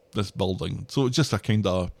this building. So it's just a kind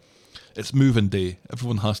of, it's moving day.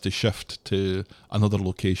 Everyone has to shift to another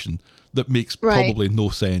location that makes probably no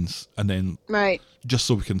sense, and then just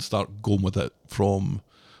so we can start going with it from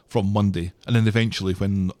Monday, and then eventually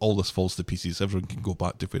when all this falls to pieces, everyone can go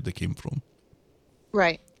back to where they came from.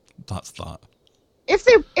 Right. That's that. If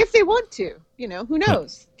they want to, who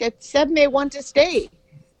knows? Seb may want to stay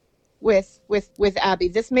with Abby.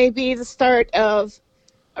 This may be the start of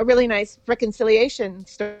a really nice reconciliation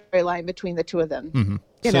storyline between the two of them.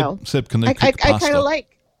 Mm-hmm. Seb can then cook pasta. I kind of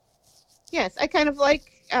like. Yes, I kind of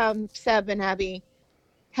like Seb and Abby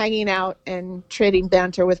hanging out and trading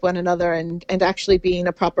banter with one another and actually being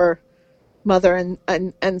a proper mother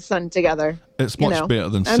and son together. It's much better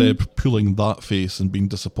than Seb pulling that face and being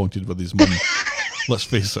disappointed with his mum. Let's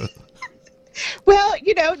face it. Well,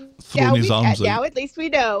 now at least we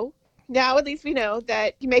know. Now at least we know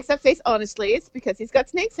that he makes that face honestly. It's because he's got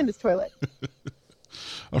snakes in his toilet.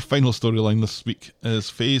 Our final storyline this week is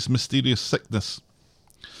Faye's mysterious sickness.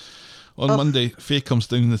 On Monday, Faye comes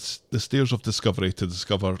down the stairs of Discovery to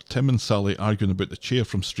discover Tim and Sally arguing about the chair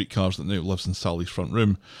from Streetcars that now lives in Sally's front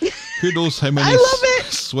room. Who knows how many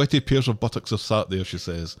sweaty pairs of buttocks have sat there, she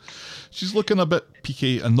says. She's looking a bit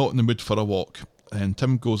peaky and not in the mood for a walk. And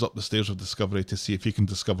Tim goes up the stairs of Discovery to see if he can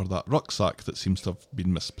discover that rucksack that seems to have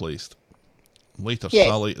been misplaced. Later,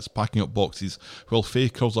 Sally is packing up boxes while Faye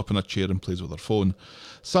curls up in a chair and plays with her phone.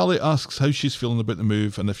 Sally asks how she's feeling about the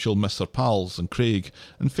move and if she'll miss her pals and Craig,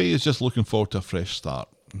 and Faye is just looking forward to a fresh start.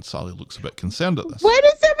 And Sally looks a bit concerned at this. Why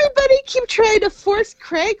does everybody keep trying to force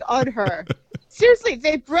Craig on her? Seriously,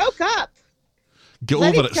 they broke up. Get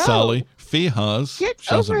over it, Sally. Faye has. Get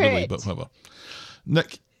she hasn't over really, it. but whatever.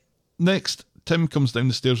 Next, Tim comes down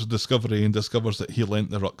the stairs of Discovery and discovers that he lent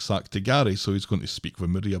the rucksack to Gary, so he's going to speak with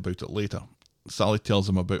Maria about it later. Sally tells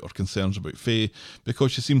him about her concerns about Faye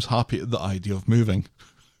because she seems happy at the idea of moving.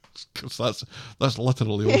 Because that's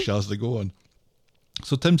literally all she has to go on.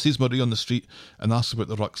 So Tim sees Marie on the street and asks about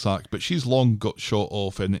the rucksack, but she's long got shot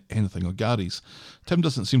off in anything of Gary's. Tim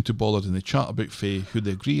doesn't seem too bothered and they chat about Faye, who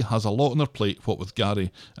they agree has a lot on her plate, what with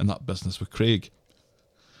Gary and that business with Craig.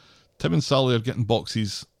 Tim and Sally are getting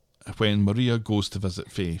boxes when Maria goes to visit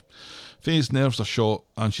Faye. Faye's nerves are shot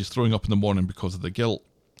and she's throwing up in the morning because of the guilt.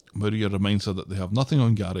 Maria reminds her that they have nothing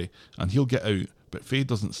on Gary and he'll get out, but Faye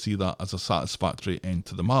doesn't see that as a satisfactory end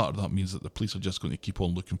to the matter. That means that the police are just going to keep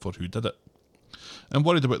on looking for who did it. And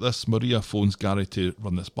worried about this, Maria phones Gary to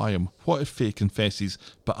run this by him. What if Faye confesses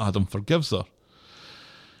but Adam forgives her?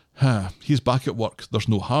 He's back at work, there's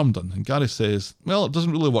no harm done. And Gary says, well, it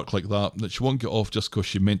doesn't really work like that she won't get off just because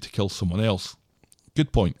she meant to kill someone else.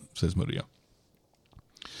 Good point, says Maria.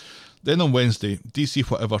 Then on Wednesday, DC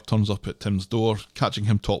Whatever turns up at Tim's door, catching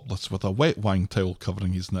him topless with a wet wang towel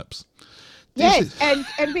covering his nips. Yes, and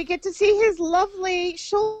we get to see his lovely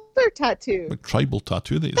shoulder tattoo. A tribal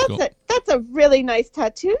tattoo that he's got. That's a really nice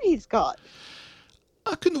tattoo he's got.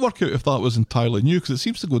 I couldn't work out if that was entirely new, because it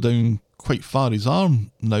seems to go down quite far his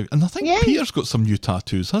arm now. And I think Peter's got some new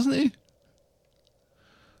tattoos, hasn't he?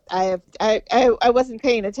 I wasn't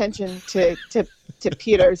paying attention to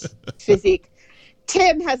Peter's physique.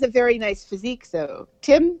 Tim has a very nice physique, though.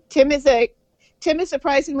 Tim is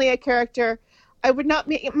surprisingly a character I would not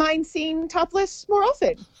mind seeing topless more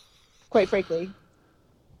often, quite frankly.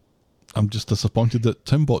 I'm just disappointed that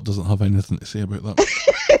Timbot doesn't have anything to say about that.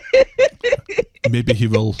 Maybe he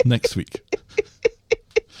will next week.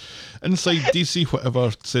 Inside, DC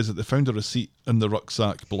Whatever says that they found a receipt in the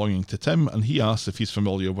rucksack belonging to Tim, and he asks if he's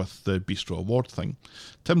familiar with the Bistro Award thing.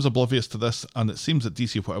 Tim's oblivious to this, and it seems that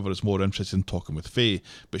DC Whatever is more interested in talking with Faye,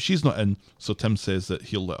 but she's not in, so Tim says that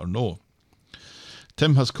he'll let her know.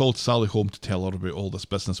 Tim has called Sally home to tell her about all this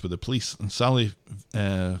business with the police, and Sally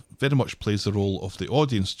very much plays the role of the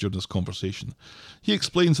audience during this conversation. He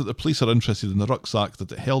explains that the police are interested in the rucksack,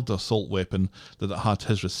 that it held the assault weapon, that it had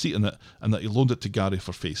his receipt in it, and that he loaned it to Gary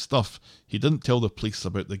for Faye's stuff. He didn't tell the police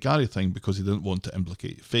about the Gary thing because he didn't want to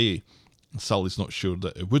implicate Faye. And Sally's not sure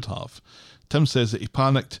that it would have. Tim says that he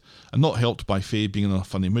panicked, and not helped by Faye being in a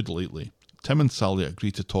funny mood lately. Tim and Sally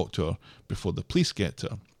agree to talk to her before the police get to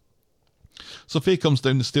her. So Faye comes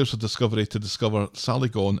down the stairs of Discovery to discover Sally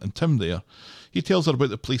gone and Tim there. He tells her about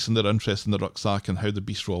the police and their interest in the rucksack and how the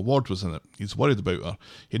Bistro Award was in it. He's worried about her.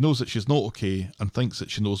 He knows that she's not okay and thinks that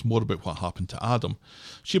she knows more about what happened to Adam.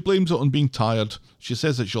 She blames it on being tired. She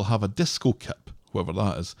says that she'll have a disco kip, whoever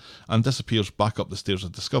that is, and disappears back up the stairs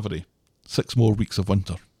of Discovery. 6 more weeks of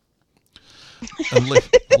winter. And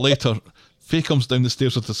later, Faye comes down the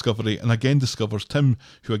stairs of Discovery and again discovers Tim,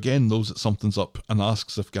 who again knows that something's up, and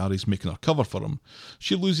asks if Gary's making her cover for him.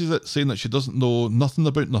 She loses it, saying that she doesn't know nothing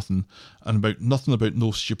about nothing, and about nothing about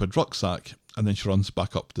no stupid rucksack, and then she runs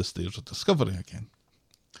back up the stairs of Discovery again.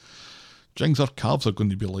 Jings, our calves are going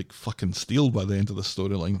to be like fucking steel by the end of the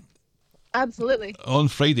storyline. Absolutely. On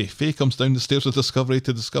Friday, Faye comes down the stairs of Discovery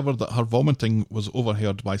to discover that her vomiting was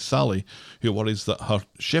overheard by Sally, who worries that her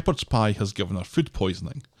shepherd's pie has given her food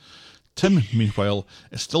poisoning. Tim, meanwhile,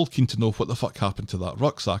 is still keen to know what the fuck happened to that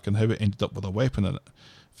rucksack and how it ended up with a weapon in it.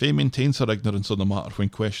 Faye maintains her ignorance on the matter when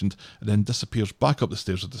questioned and then disappears back up the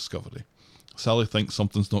stairs of Discovery. Sally thinks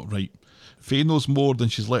something's not right. Faye knows more than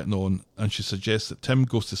she's letting on, and she suggests that Tim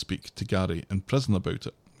goes to speak to Gary in prison about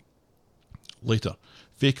it. Later,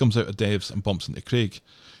 Faye comes out of Dev's and bumps into Craig,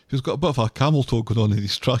 who's got a bit of a camel toe going on in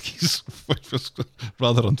his trackies, which was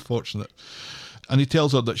rather unfortunate. And he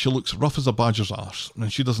tells her that she looks rough as a badger's arse,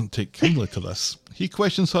 and she doesn't take kindly to this. He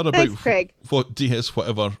questions her about what DS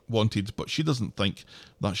Whatever wanted, but she doesn't think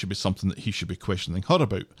that should be something that he should be questioning her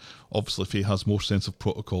about. Obviously, Faye has more sense of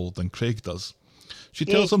protocol than Craig does. She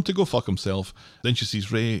tells him to go fuck himself. Then she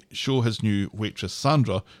sees Ray show his new waitress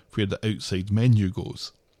Sandra where the outside menu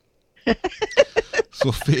goes.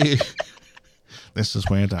 So Faye, this is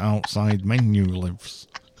where the outside menu lives.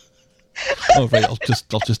 All right, I'll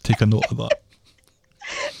just take a note of that.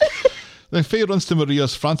 Then Faye runs to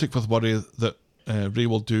Maria's, frantic with worry that Ray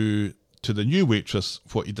will do to the new waitress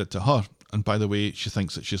what he did to her. And by the way, she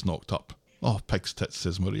thinks that she's knocked up. Oh, pig's tits,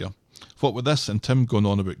 says Maria. What with this and Tim going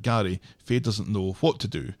on about Gary, Faye doesn't know what to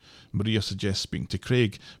do. Maria suggests speaking to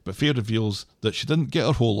Craig, but Faye reveals that she didn't get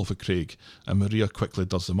her whole off of Craig, and Maria quickly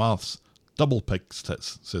does the maths. Double pig's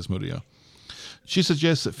tits, says Maria. She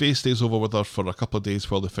suggests that Faye stays over with her for a couple of days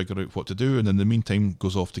while they figure out what to do, and in the meantime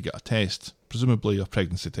goes off to get a test, presumably a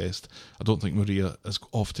pregnancy test. I don't think Maria is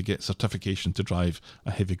off to get certification to drive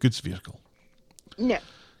a heavy goods vehicle. No.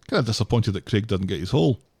 Kind of disappointed that Craig didn't get his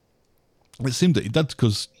whole. It seemed that he did,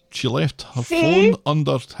 because she left her phone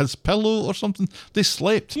under his pillow or something. They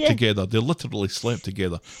slept together. They literally slept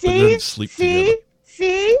together, but they didn't sleep together.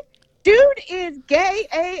 See? Dude is gay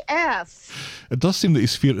AF. It does seem that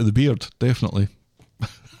he's fear to the beard, definitely.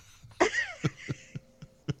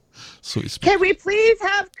 So to speak. Can we please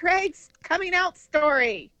have Craig's coming out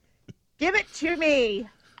story? Give it to me.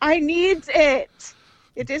 I need it.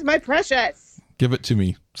 It is my precious. Give it to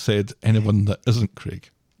me, said anyone that isn't Craig.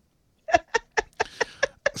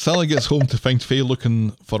 Sally gets home to find Faye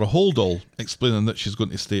looking for a hold all, explaining that she's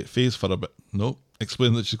going to stay at Faye's for a bit. No,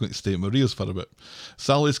 explaining that she's going to stay at Maria's for a bit.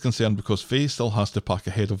 Sally's concerned because Faye still has to pack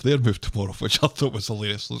ahead of their move tomorrow, which I thought was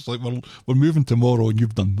hilarious. It's like, we're moving tomorrow and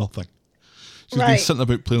you've done nothing. She's been sitting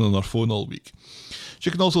about playing on her phone all week. She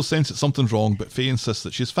can also sense that something's wrong, but Faye insists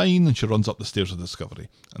that she's fine and she runs up the stairs of Discovery.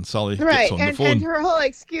 And Sally gets on the phone. And her whole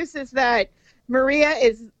excuse is that Maria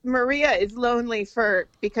is lonely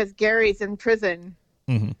because Gary's in prison.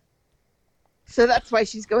 Mm-hmm. So that's why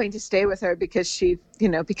she's going to stay with her, because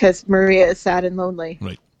because Maria is sad and lonely.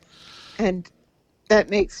 Right. And that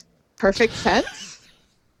makes perfect sense.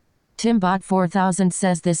 Timbot 4000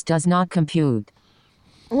 says this does not compute.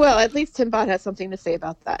 Well, at least Timbot has something to say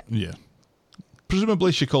about that. Yeah.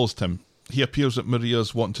 Presumably she calls Tim. He appears at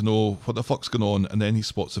Maria's wanting to know what the fuck's going on, and then he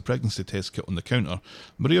spots the pregnancy test kit on the counter.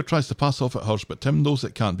 Maria tries to pass off at hers, but Tim knows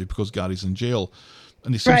it can't be because Gary's in jail.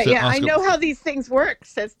 And he seems to ask I know how these things work,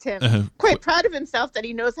 says Tim. Quite proud of himself that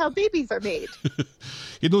he knows how babies are made.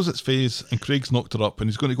 He knows it's Faye's, and Craig's knocked her up, and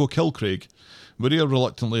he's going to go kill Craig. Maria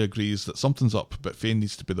reluctantly agrees that something's up, but Faye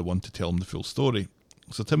needs to be the one to tell him the full story.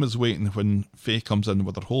 So Tim is waiting when Faye comes in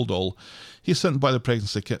with her hold all. He's sitting by the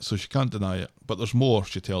pregnancy kit, so she can't deny it. But there's more,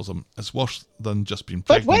 she tells him. It's worse than just being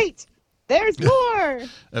pregnant. But wait, there's more!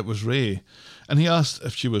 It was Ray. And he asked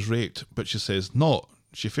if she was raped, but she says not.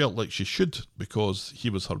 She felt like she should because he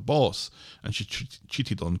was her boss, and she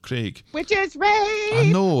cheated on Craig. Which is rape! I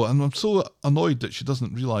know, and I'm so annoyed that she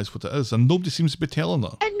doesn't realise what it is, and nobody seems to be telling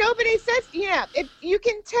her. And nobody says, you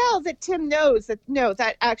can tell that Tim knows that, no,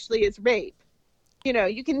 that actually is rape.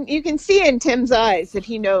 You can see in Tim's eyes that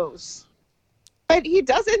he knows. But he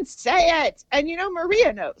doesn't say it. And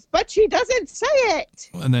Maria knows, but she doesn't say it.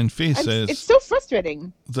 And then Faye says it's so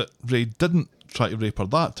frustrating that Ray didn't try to rape her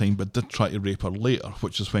that time, but did try to rape her later,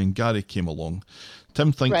 which is when Gary came along.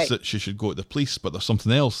 Tim thinks that she should go to the police, but there's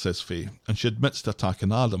something else, says Faye, and she admits to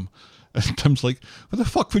attacking Adam. And Tim's like, why the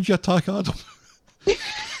fuck would you attack Adam?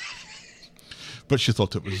 But she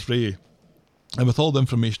thought it was Ray. And with all the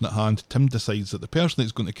information at hand, Tim decides that the person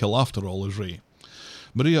he's going to kill after all is Ray.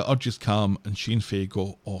 Maria urges calm, and she and Faye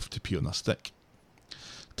go off to pee on a stick.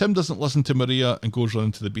 Tim doesn't listen to Maria and goes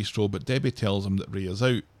running to the bistro, but Debbie tells him that Ray is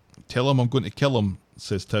out. Tell him I'm going to kill him,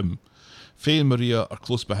 says Tim. Faye and Maria are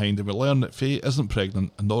close behind, and we learn that Faye isn't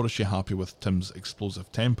pregnant, and nor is she happy with Tim's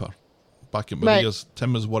explosive temper. Back at Maria's,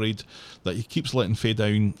 Tim is worried that he keeps letting Faye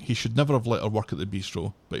down. He should never have let her work at the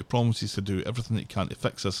bistro, but he promises to do everything he can to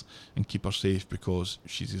fix this and keep her safe because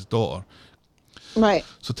she's his daughter. Right.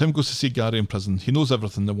 So Tim goes to see Gary in prison. He knows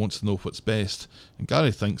everything and wants to know what's best. And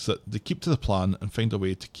Gary thinks that they keep to the plan and find a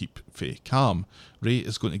way to keep Faye calm. Ray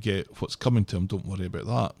is going to get what's coming to him. Don't worry about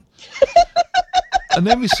that. And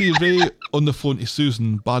then we see Ray on the phone to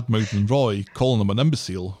Susan, bad-mouthing Roy, calling him an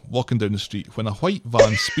imbecile, walking down the street when a white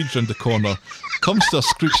van speeds round the corner, comes to a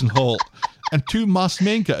screeching halt, and two masked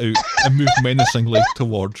men get out and move menacingly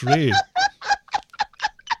towards Ray.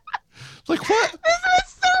 Like, what? This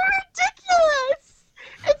was so ridiculous!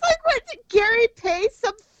 It's like, what, did Gary pay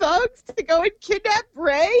some thugs to go and kidnap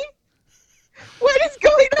Ray? What is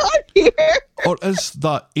going on here? Or is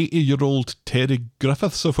that 80-year-old Terry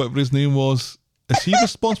Griffiths, or whatever his name was, is he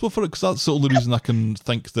responsible for it? Because that's the only reason I can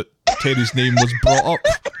think that Terry's name was brought up.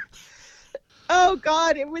 Oh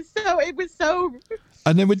God, it was so.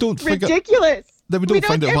 And then we don't figure. Ridiculous. Then we don't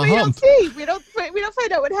find out what happened. We don't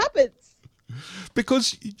find out what happens.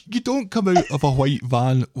 Because you don't come out of a white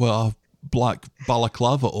van with a black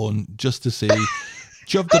balaclava on just to say, "Do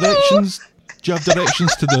you have directions? Do you have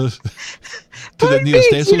directions to the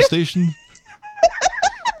nearest Esso station?"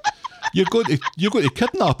 You're going to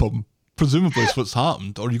kidnap him. Presumably is what's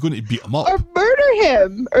happened, or you're going to beat him up. Or murder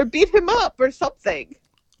him, or beat him up, or something.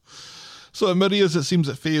 So at Maria's, it seems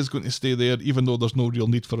that Faye is going to stay there, even though there's no real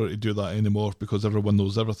need for her to do that anymore, because everyone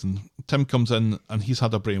knows everything. Tim comes in, and he's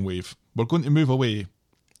had a brainwave. We're going to move away.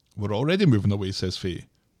 We're already moving away, says Faye.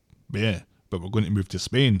 Yeah, but we're going to move to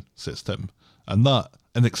Spain, says Tim. And that,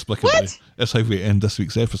 inexplicably, is how we end this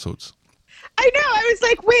week's episodes. I know, I was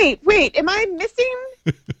like, wait, am I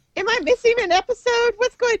missing an episode?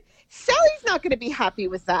 What's going on? Sally's not going to be happy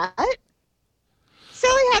with that.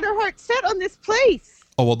 Sally had her heart set on this place.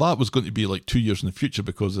 Oh, well, that was going to be like 2 years in the future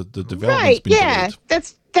because the development's been delayed.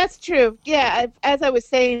 That's true. Yeah, as I was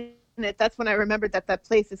saying it, that's when I remembered that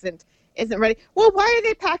place isn't ready. Well, why are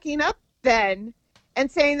they packing up then and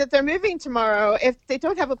saying that they're moving tomorrow if they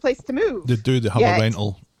don't have a place to move? They have a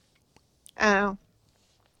rental. Oh.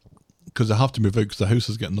 Because they have to move out because the house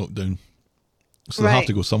is getting knocked down. So they have Right.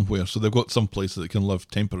 to go somewhere. So they've got some place that they can live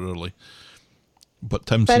temporarily. But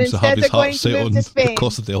Tim But seems to have instead his they're heart going to set move on to the Spain.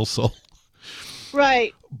 Costa del Sol.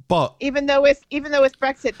 Right. But Even though with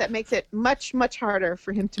Brexit, that makes it much, much harder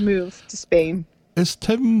for him to move to Spain. is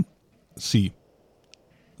Tim... See,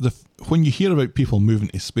 when you hear about people moving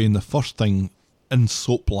to Spain, the first thing in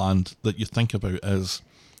soapland that you think about is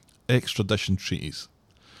extradition treaties.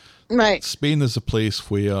 Right. Spain is a place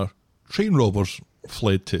where train robbers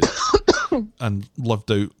fled to and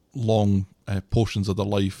lived out long portions of their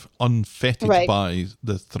life unfettered Right. by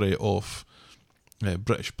the threat of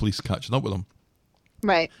British police catching up with them.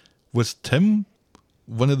 Right. Was Tim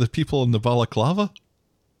one of the people in the balaclava?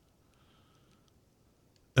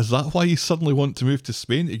 Is that why he suddenly wanted to move to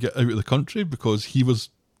Spain to get out of the country? Because he's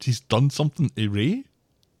done something to Ray?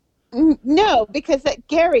 No, because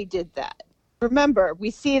Gary did that. Remember, we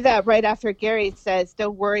see that right after Gary says,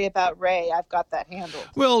 "Don't worry about Ray. I've got that handled."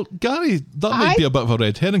 Well, Gary, that might be a bit of a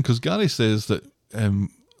red herring, because Gary says that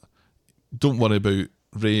don't worry about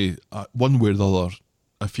Ray one way or the other.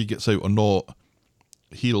 If he gets out or not,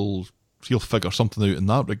 he'll figure something out in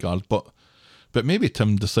that regard. But maybe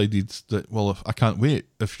Tim decided that, well, if I can't wait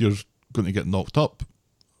if you're going to get knocked up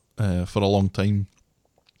for a long time.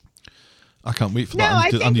 I can't wait for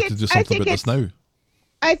that. I need to do something about this now.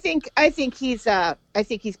 I think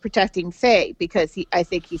he's protecting Faye because I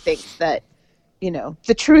think he thinks that,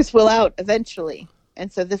 the truth will out eventually,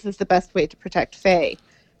 and so this is the best way to protect Faye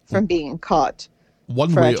from being caught.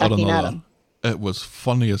 One for way or attacking another, Adam. it was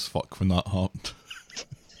funny as fuck when that happened.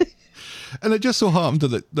 And it just so happened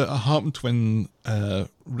that it happened when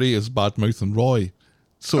Ray is bad mouthing Roy.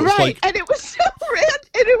 So it's like, and it was so random,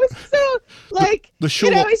 and it was so like the show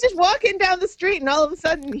he's just walking down the street, and all of a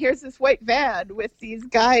sudden here's this white van with these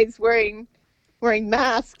guys wearing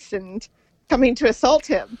masks and coming to assault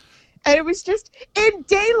him, and it was just in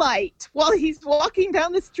daylight while he's walking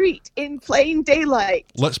down the street in plain daylight.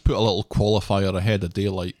 let's put a little qualifier ahead of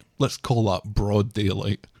daylight. Let's call that broad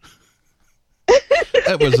daylight.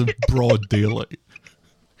 It was in broad daylight.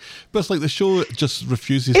 But it's like the show just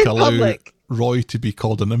refuses In to allow public. Roy to be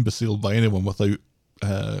called an imbecile by anyone without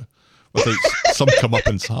some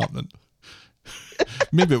comeuppance happening.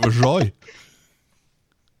 Maybe it was Roy.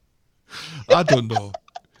 I don't know.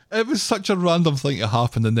 It was such a random thing to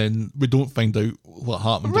happen, and then we don't find out what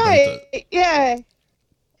happened about it.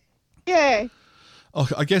 Yeah. Oh,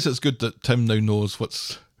 I guess it's good that Tim now knows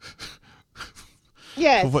what's...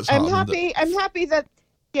 Yes, what's I'm happened. happy that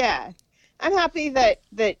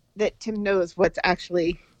Tim knows what's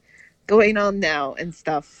actually going on now and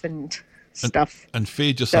stuff. And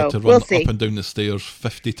Faye just had So, to we'll run see. up and down the stairs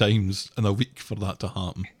 50 times in a week for that to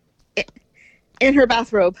happen. In her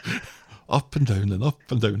bathrobe. Up and down and up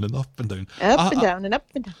and down and up and down. Up and down and up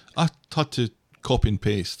and down. I had to copy and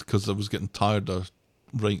paste because I was getting tired of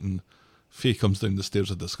writing Faye comes down the stairs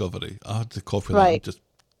of Discovery. I had to copy that and Right. just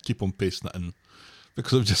keep on pasting it in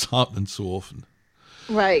because it was just happening so often.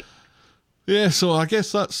 Right. Yeah, so I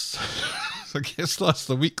guess that's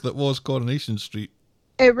the week that was Coronation Street.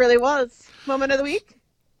 It really was. Moment of the week?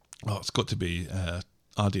 Oh, it's got to be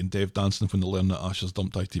Addy and Dev dancing when they learn that Ash has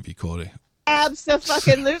dumped ITV Corey.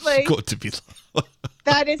 Absolutely. Got to be that.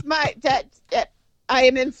 That is that I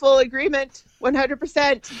am in full agreement.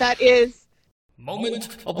 100%. That is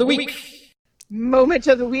Moment of the week. moment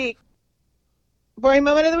of the week. Boring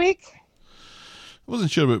moment of the week? I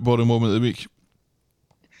wasn't sure about boring moment of the week.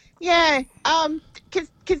 Yeah.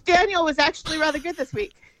 Because Daniel was actually rather good this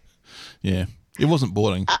week. Yeah, it wasn't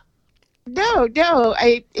boring. No.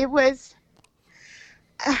 It was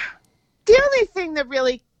the only thing that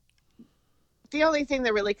really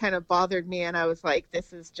kind of bothered me, and I was like,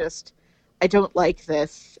 this is just, I don't like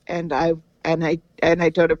this, and I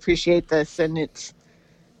don't appreciate this, and it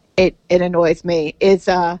annoys me. Is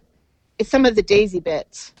some of the Daisy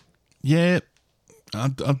bits. Yeah,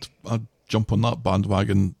 I'd jump on that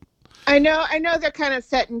bandwagon. I know they're kind of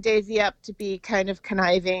setting Daisy up to be kind of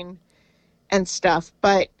conniving and stuff,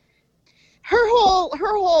 but her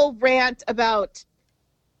whole rant about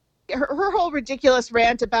her whole ridiculous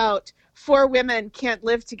rant about 4 women can't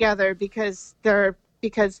live together because there'll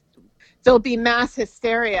be mass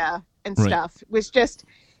hysteria and Right. stuff was just,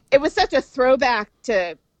 it was such a throwback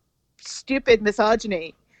to stupid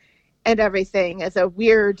misogyny and everything as a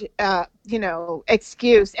weird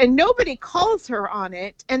excuse, and nobody calls her on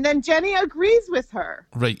it, and then Jenny agrees with her.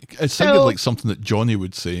 Right, it sounded So- like something that Johnny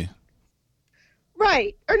would say.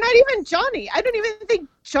 Right. Or not even Johnny. I don't even think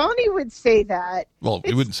Johnny would say that. Well, he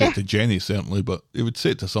It's- wouldn't say it to Jenny, certainly, but he would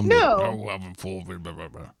say it to somebody. No. Oh, I'm full, blah, blah,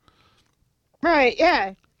 blah. Right,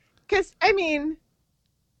 yeah. Because, I mean,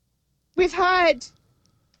 we've had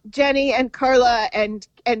Jenny and Carla and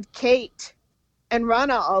Kate and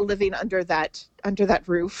Rana all living under that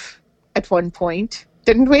roof at one point,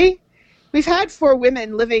 didn't we? We've had 4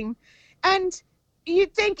 women living, and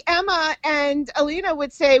you'd think Emma and Alina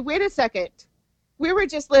would say, wait a second, we were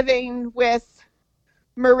just living with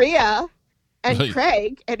Maria and Right.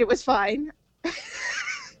 Craig, and it was fine.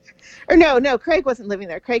 Or no, Craig wasn't living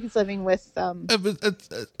there. Craig is living with...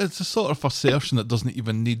 It's a sort of assertion that doesn't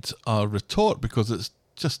even need a retort because it's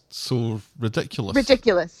just so ridiculous.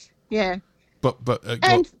 Ridiculous, yeah. But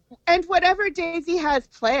And whatever Daisy has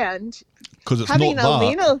planned, because it's having not that.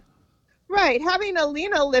 Alina, right? Having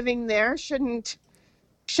Alina living there shouldn't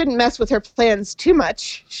mess with her plans too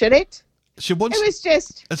much, should it? She wants. It was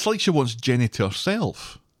just It's like she wants Jenny to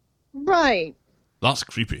herself. right. That's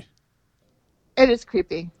creepy. It is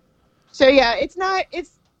creepy. So yeah, it's not.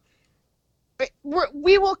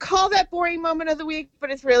 We will call that boring moment of the week,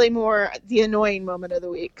 but it's really more the annoying moment of the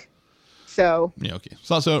week. So Yeah, okay.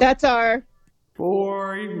 So that's our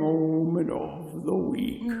Boring moment of the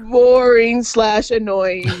week.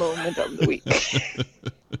 boring/annoying moment of the week.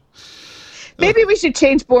 Maybe we should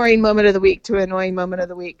change boring moment of the week to annoying moment of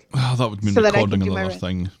the week. that would mean so that I can recording do my another rant.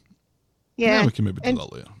 thing. Yeah, we can maybe do and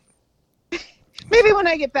that later. maybe when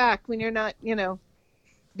I get back, when you're not,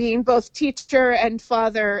 being both teacher and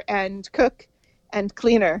father and cook and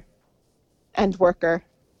cleaner and worker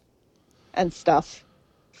and stuff.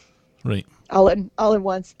 Right. All in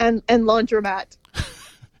once. And laundromat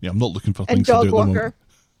Yeah, I'm not looking for and things to dog do at the moment. walker.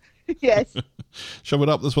 Yes. Shall we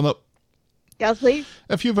wrap this one up? Yes, please.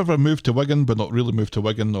 If you've ever moved to Wigan but not really moved to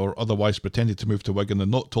Wigan or otherwise pretended to move to Wigan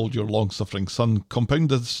and not told your long-suffering son, compound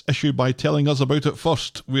this issue by telling us about it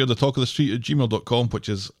first. We're the talk of the street at gmail.com, which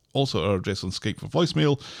is also our address on Skype for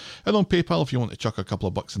voicemail, and on PayPal if you want to chuck a couple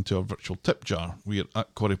of bucks into our virtual tip jar. We're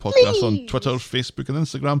at Quarry Podcast on Twitter, Facebook and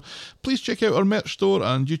Instagram. Please check out our merch store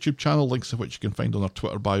and YouTube channel, links of which you can find on our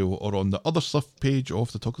Twitter bio or on the other stuff page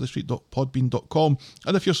of thetalkofthestreet.podbean.com.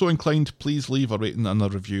 And if you're so inclined, please leave a rating and a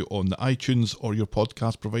review on the iTunes or your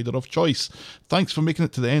podcast provider of choice. Thanks for making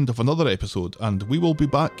it to the end of another episode, and we will be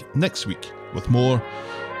back next week with more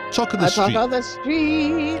Talk of the Street. Talk of the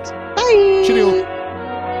street. Bye. Cheerio.